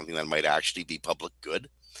together for something that might actually be public good.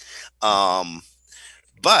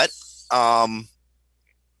 But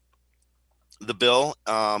the bill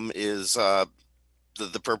is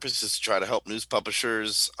the purpose is to try to help news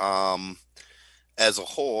publishers as a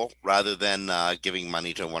whole, rather than giving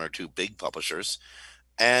money to one or two big publishers.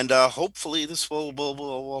 And hopefully this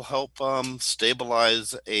will help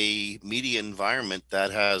stabilize a media environment that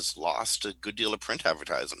has lost a good deal of print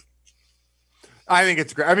advertising. I think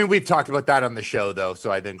it's great. I mean, we've talked about that on the show, though,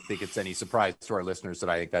 so I didn't think it's any surprise to our listeners that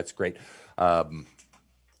I think that's great. I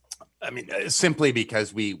mean, simply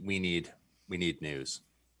because we need news.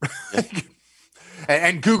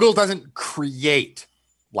 And Google doesn't create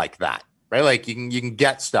like that, right? Like you can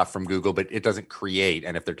get stuff from Google, but it doesn't create.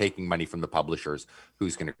 And if they're taking money from the publishers,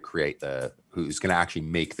 who's going to actually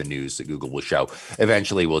make the news that Google will show?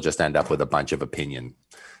 Eventually, we'll just end up with a bunch of opinion,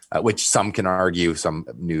 which some can argue some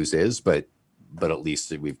news is, but at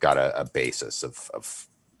least we've got a basis of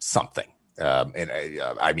something.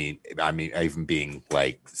 I mean, even being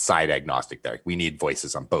like side agnostic there, we need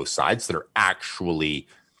voices on both sides that are actually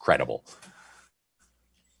credible.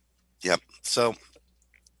 Yep. So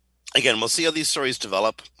again, we'll see how these stories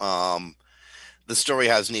develop. The story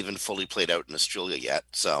hasn't even fully played out in Australia yet,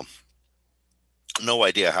 so no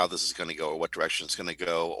idea how this is going to go or what direction it's going to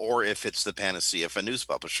go, or if it's the panacea for news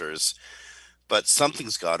publishers. But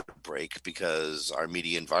something's got to break because our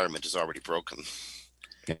media environment is already broken.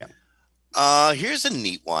 Yeah. Here's a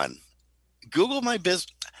neat one. Google My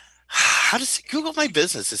Business. How does Google My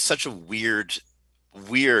Business is such a weird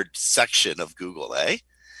section of Google, eh?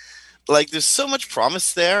 Like, there's so much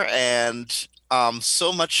promise there and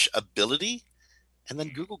so much ability, and then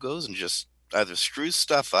Google goes and just either screws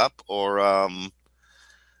stuff up or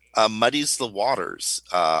muddies the waters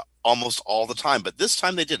almost all the time. But this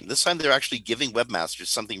time they didn't. This time they're actually giving webmasters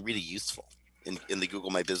something really useful in the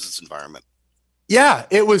Google My Business environment. Yeah,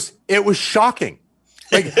 it was shocking.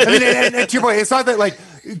 Like, I mean, and to your point, it's not that like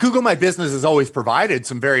Google My Business has always provided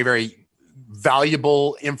some very, very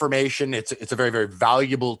valuable information. It's a very, very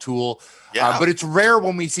valuable tool. Yeah. But it's rare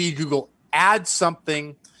when we see Google add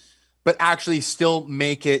something, but actually still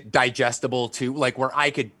make it digestible to like where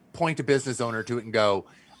I could point a business owner to it and go,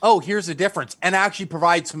 oh, here's the difference, and actually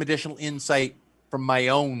provide some additional insight from my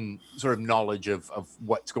own sort of knowledge of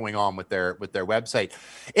what's going on with their website.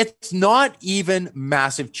 It's not even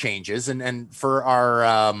massive changes, and for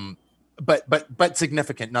our but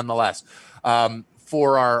significant nonetheless.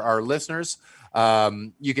 For our listeners,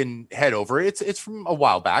 you can head over. It's from a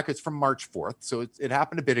while back. It's from March 4th, so it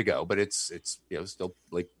happened a bit ago, but it's still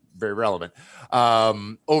like very relevant.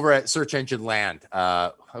 Over at Search Engine Land,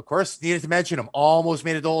 of course, needed to mention him. Almost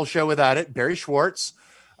made a whole show without it. Barry Schwartz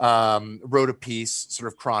wrote a piece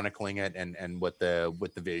sort of chronicling it and what the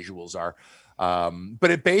visuals are.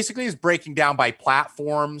 But it basically is breaking down by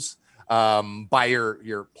platforms, by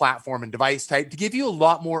your platform and device type to give you a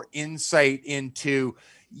lot more insight into,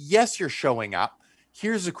 yes, you're showing up.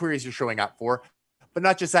 Here's the queries you're showing up for. But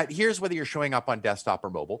not just that, here's whether you're showing up on desktop or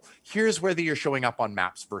mobile. Here's whether you're showing up on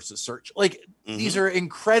maps versus search. Like, these are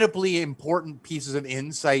incredibly important pieces of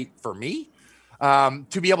insight for me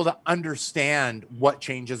to be able to understand what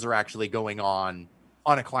changes are actually going on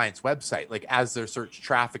a client's website. Like, as their search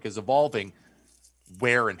traffic is evolving,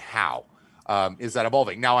 where and how is that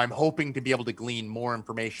evolving? Now, I'm hoping to be able to glean more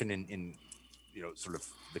information in sort of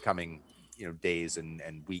the coming, days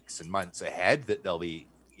and weeks and months ahead, that they'll be,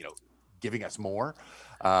 giving us more,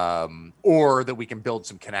 or that we can build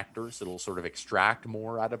some connectors that'll sort of extract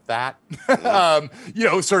more out of that.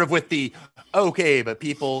 Sort of with the, okay, but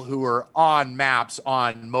people who are on maps,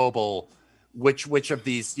 on mobile, which of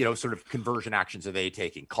these, sort of conversion actions are they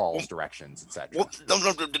taking? Calls, directions, etc. Well,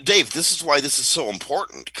 no, Dave, this is why this is so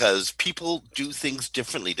important, because people do things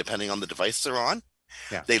differently depending on the device they're on.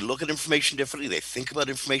 Yeah. They look at information differently. They think about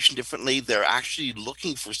information differently. They're actually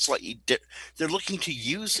looking for they're looking to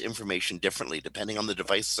use information differently depending on the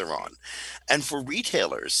device they're on. And for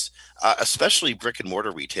retailers, especially brick and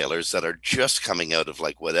mortar retailers that are just coming out of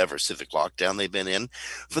like whatever civic lockdown they've been in,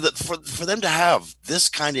 for them to have this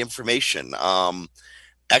kind of information,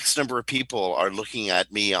 X number of people are looking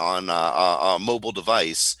at me on a mobile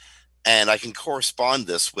device, and I can correspond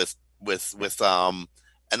this with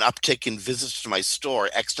an uptick in visits to my store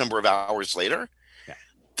X number of hours later. Yeah.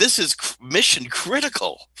 This is mission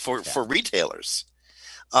critical for retailers.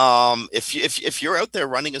 If you're out there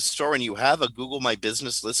running a store and you have a Google My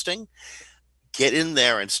Business listing, get in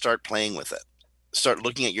there and start playing with it. Start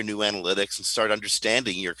looking at your new analytics and start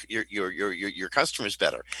understanding your customers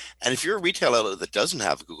better. And if you're a retail outlet that doesn't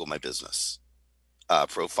have a Google My Business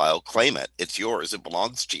profile, claim it. It's yours. It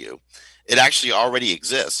belongs to you. It actually already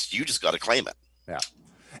exists. You just got to claim it. Yeah.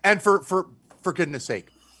 And for goodness sake,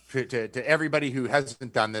 to everybody who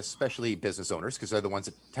hasn't done this, especially business owners, because they're the ones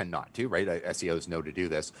that tend not to, right? SEOs know to do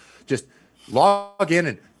this. Just log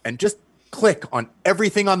in and just click on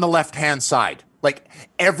everything on the left-hand side. Like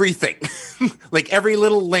everything. Like every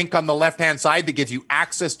little link on the left-hand side that gives you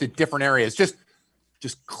access to different areas. Just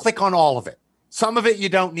click on all of it. Some of it you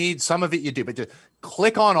don't need, some of it you do, but just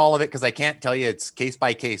click on all of it, because I can't tell you it's case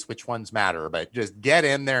by case which ones matter, but just get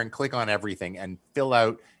in there and click on everything and fill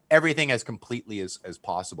out everything as completely as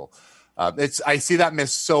possible. I see that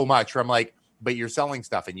miss so much where I'm like, but you're selling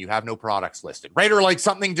stuff and you have no products listed, right? Or like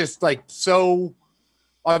something just like so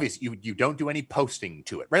obvious. You don't do any posting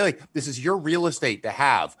to it, right? Like this is your real estate to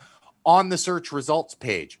have on the search results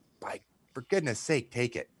page. For goodness sake,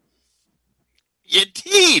 take it.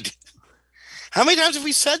 Indeed. How many times have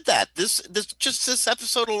we said that? This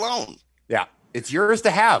episode alone. Yeah, it's yours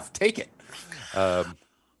to have. Take it.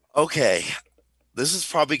 Okay. This is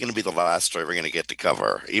probably going to be the last story we're going to get to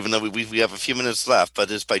cover, even though we have a few minutes left,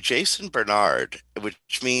 but it's by Jason Bernard, which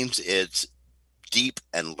means it's deep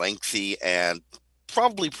and lengthy and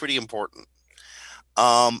probably pretty important.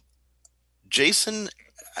 Jason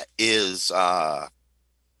is the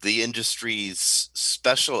industry's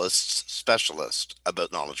specialist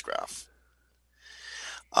about Knowledge Graph.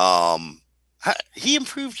 He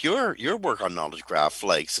improved your work on Knowledge Graph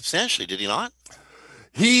like substantially, did he not?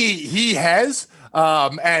 He has,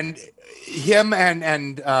 and him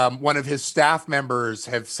and one of his staff members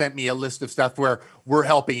have sent me a list of stuff where we're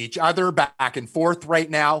helping each other back and forth right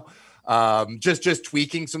now. Just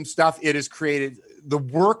tweaking some stuff. It has created the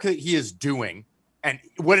work that he is doing and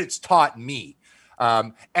what it's taught me.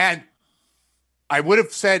 And I would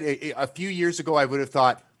have said a few years ago, I would have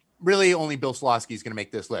thought, really only Bill Slawski is going to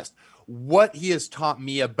make this list. What he has taught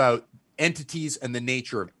me about entities and the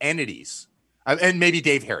nature of entities, and maybe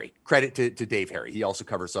Dave Harry, credit to Dave Harry. He also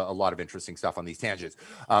covers a lot of interesting stuff on these tangents.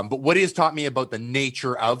 But what he has taught me about the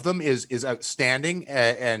nature of them is outstanding.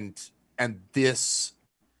 And this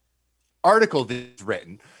article that's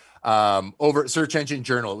written over at Search Engine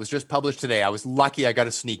Journal, it was just published today. I was lucky I got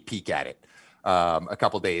a sneak peek at it a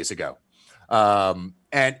couple days ago.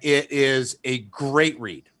 And it is a great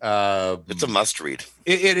read. It's a must read.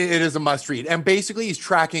 It is a must read. And basically he's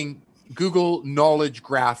tracking Google Knowledge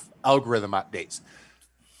Graph algorithm updates.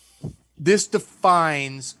 This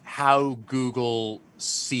defines how Google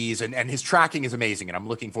sees, and his tracking is amazing. And I'm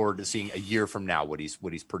looking forward to seeing a year from now what he's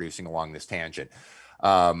producing along this tangent.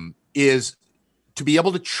 Is to be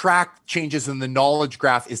able to track changes in the knowledge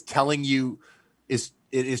graph is telling you it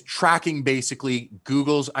is tracking basically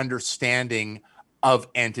Google's understanding of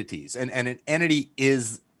entities, and an entity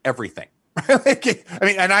is everything. Like, I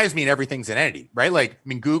mean, and I just mean everything's an entity, right? Like, I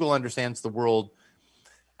mean, Google understands the world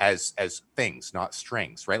as things, not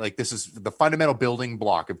strings, right? Like, this is the fundamental building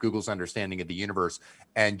block of Google's understanding of the universe.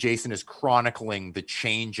 And Jason is chronicling the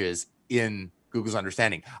changes in Google's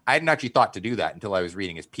understanding. I hadn't actually thought to do that until I was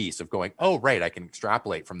reading his piece of going, oh, right, I can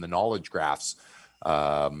extrapolate from the knowledge graphs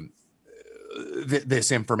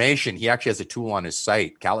this information. He actually has a tool on his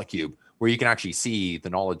site, Calicube, where you can actually see the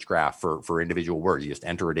knowledge graph for individual words. You just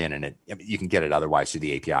enter it in, and you can get it otherwise through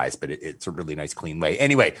the APIs, but it's a really nice, clean way.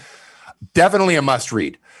 Anyway, definitely a must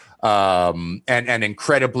read, and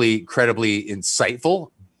incredibly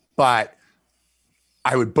insightful. But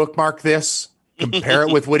I would bookmark this, compare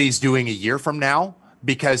it with what he's doing a year from now,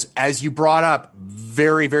 because as you brought up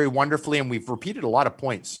very, very wonderfully, and we've repeated a lot of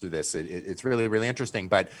points through this, it's really, really interesting,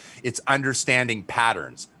 but it's understanding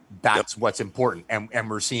patterns. That's what's important.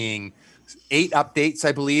 And we're seeing 8 updates,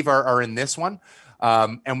 I believe, are in this one.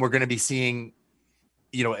 And we're going to be seeing,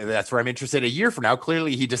 that's where I'm interested a year from now.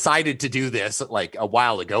 Clearly, he decided to do this like a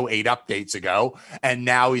while ago, 8 updates ago, and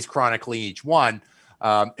now he's chronicling each one.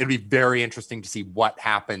 It'll be very interesting to see what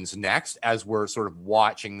happens next as we're sort of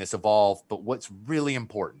watching this evolve. But what's really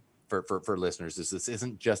important for listeners is this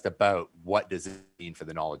isn't just about what does it mean for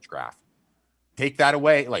the knowledge graph. Take that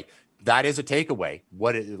away. Like, that is a takeaway.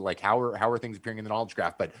 How are things appearing in the knowledge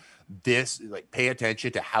graph? But this, pay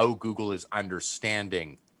attention to how Google is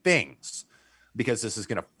understanding things, because this is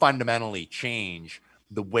going to fundamentally change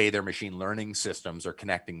the way their machine learning systems are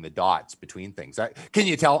connecting the dots between things. Can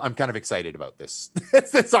you tell I'm kind of excited about this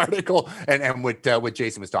this article and what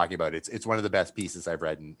Jason was talking about? It's one of the best pieces I've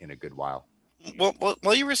read in a good while. Well,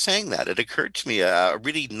 while you were saying that, it occurred to me a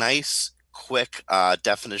really nice, quick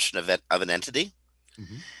definition of an entity.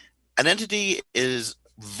 Mm-hmm. An entity is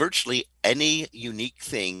virtually any unique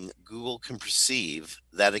thing Google can perceive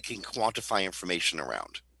that it can quantify information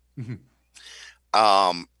around.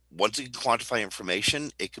 Mm-hmm. Once it can quantify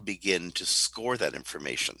information, it can begin to score that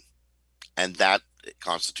information, and that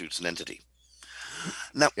constitutes an entity.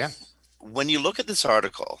 Now, when you look at this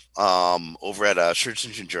article over at Search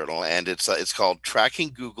Engine Journal, and it's called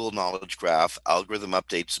 "Tracking Google Knowledge Graph Algorithm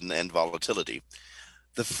Updates and Volatility,"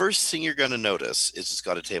 the first thing you're going to notice is it's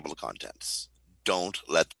got a table of contents. Don't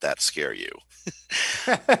let that scare you.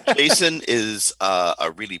 Jason is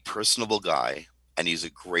a really personable guy, and he's a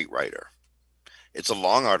great writer. It's a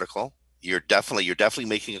long article. You're definitely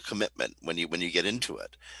making a commitment when you get into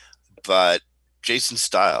it. But Jason's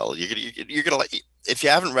style, you're gonna like. If you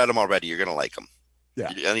haven't read him already, you're gonna like him.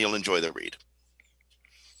 Yeah, and you'll enjoy the read.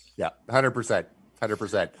 Yeah, 100%.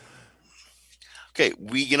 Okay,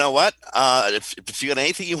 you know what? If you got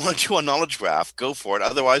anything you want to do on Knowledge Graph, go for it.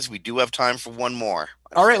 Otherwise, we do have time for one more.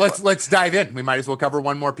 All right, let's dive in. We might as well cover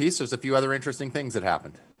one more piece. There's a few other interesting things that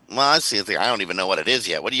happened. Well, I see. I don't even know what it is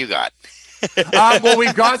yet. What do you got? Well,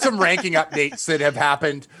 we've got some ranking updates that have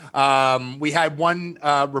happened. We had one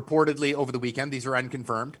reportedly over the weekend. These are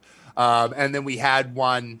unconfirmed. And then we had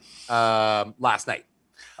one last night.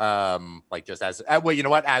 Just as well, you know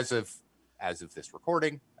what? As of this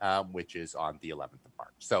recording, which is on the 11th of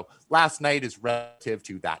March. So last night is relative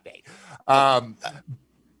to that day.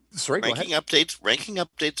 Sorry, ranking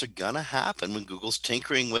updates are gonna happen when Google's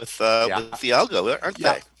tinkering with the algo, aren't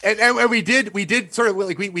they? And we did sort of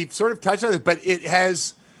like we've sort of touched on it, but it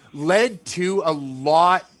has led to a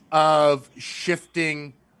lot of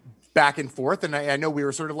shifting back and forth. And I know we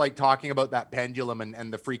were sort of like talking about that pendulum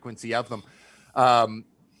and the frequency of them.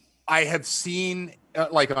 I have seen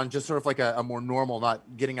like on just sort of like a more normal, not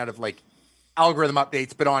getting out of like algorithm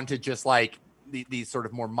updates, but onto just like these sort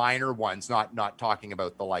of more minor ones, not talking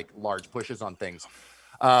about the like large pushes on things.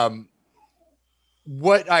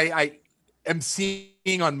 What I am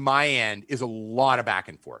seeing on my end is a lot of back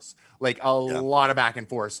and forth, lot of back and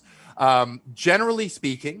forth. Generally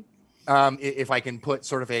speaking, if I can put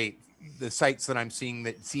sort of the sites that I'm seeing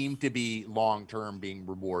that seem to be long-term being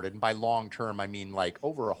rewarded, and by long-term, I mean like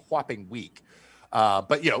over a whopping week,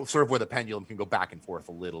 but sort of where the pendulum can go back and forth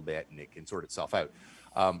a little bit and it can sort itself out.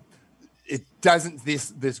 It doesn't,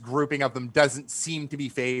 this grouping of them doesn't seem to be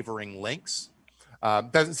favoring links.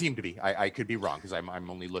 Doesn't seem to be. I could be wrong because I'm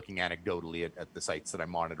only looking anecdotally at the sites that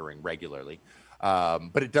I'm monitoring regularly.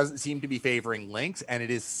 But it doesn't seem to be favoring links, and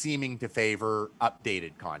it is seeming to favor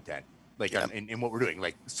updated content, in what we're doing,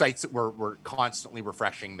 like sites that we're constantly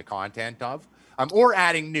refreshing the content of, or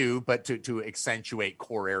adding new, but to accentuate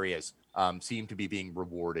core areas, seem to be being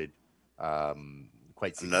rewarded.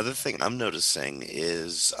 Another thing I'm noticing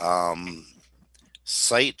is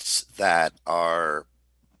sites that are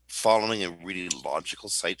following a really logical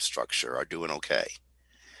site structure are doing okay.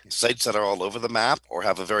 Sites that are all over the map or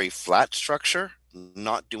have a very flat structure,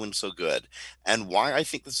 not doing so good. And why I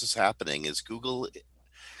think this is happening is Google,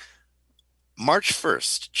 March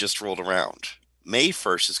 1st just rolled around. May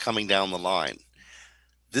 1st is coming down the line.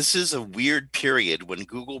 This is a weird period when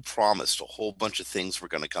Google promised a whole bunch of things were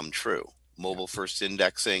going to come true. Mobile first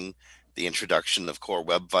indexing, the introduction of Core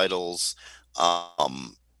Web Vitals,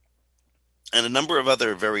 and a number of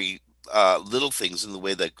other very little things in the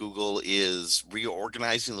way that Google is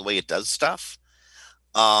reorganizing the way it does stuff.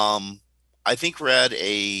 I think we're at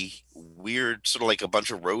a weird sort of like a bunch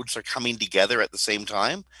of roads are coming together at the same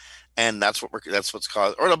time. And that's what's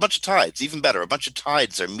caused, or a bunch of tides, even better, a bunch of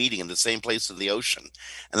tides are meeting in the same place in the ocean.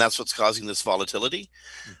 And that's what's causing this volatility.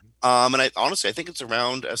 Mm-hmm. And I think it's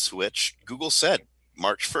around a switch. Google said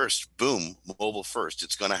March 1st, boom, mobile first.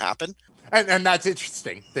 It's going to happen. And that's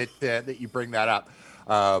interesting that you bring that up.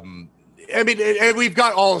 And we've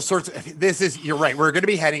got all sorts of, you're right. We're going to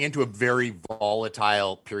be heading into a very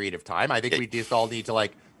volatile period of time. I think we just all need to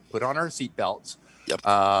put on our seatbelts. Yep.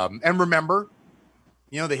 And remember,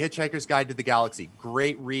 The Hitchhiker's Guide to the Galaxy,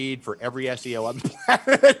 great read for every SEO on the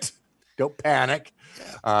planet. Don't panic.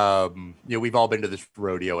 We've all been to this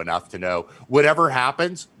rodeo enough to know whatever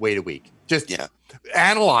happens, wait a week. Just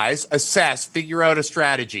analyze, assess, figure out a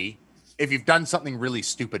strategy. If you've done something really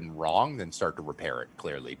stupid and wrong, then start to repair it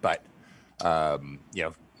clearly. But,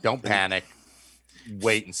 don't panic.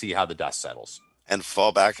 Wait and see how the dust settles. And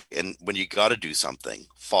fall back. And when you got to do something,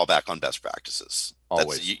 fall back on best practices.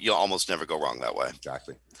 Always. You'll almost never go wrong that way.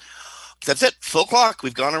 Exactly. That's it. Full clock.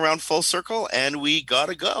 We've gone around full circle and we got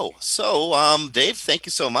to go. So, Dave, thank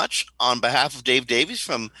you so much. On behalf of Dave Davies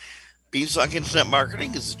from Beanstalk Internet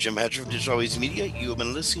Marketing, this is Jim Hedger from Digital Always Media. You have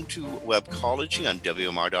been listening to Webcology on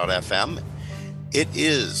WMR.fm. It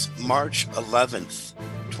is March 11th,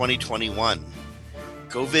 2021.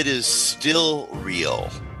 COVID is still real.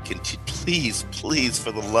 Please,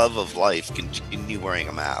 for the love of life, continue wearing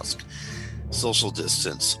a mask. Social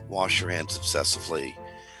distance. Wash your hands obsessively.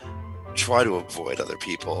 Try to avoid other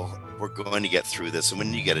people. We're going to get through this. And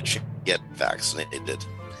when you get a chance, get vaccinated.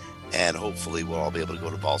 And hopefully we'll all be able to go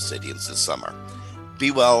to ball stadiums this summer.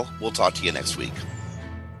 Be well. We'll talk to you next week.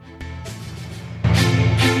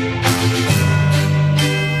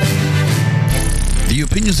 The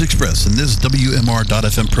opinions expressed in this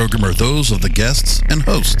WMR.FM program are those of the guests and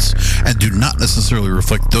hosts and do not necessarily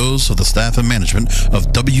reflect those of the staff and management of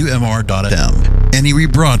WMR.FM. Any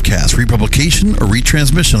rebroadcast, republication, or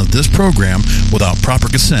retransmission of this program without proper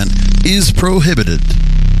consent is prohibited.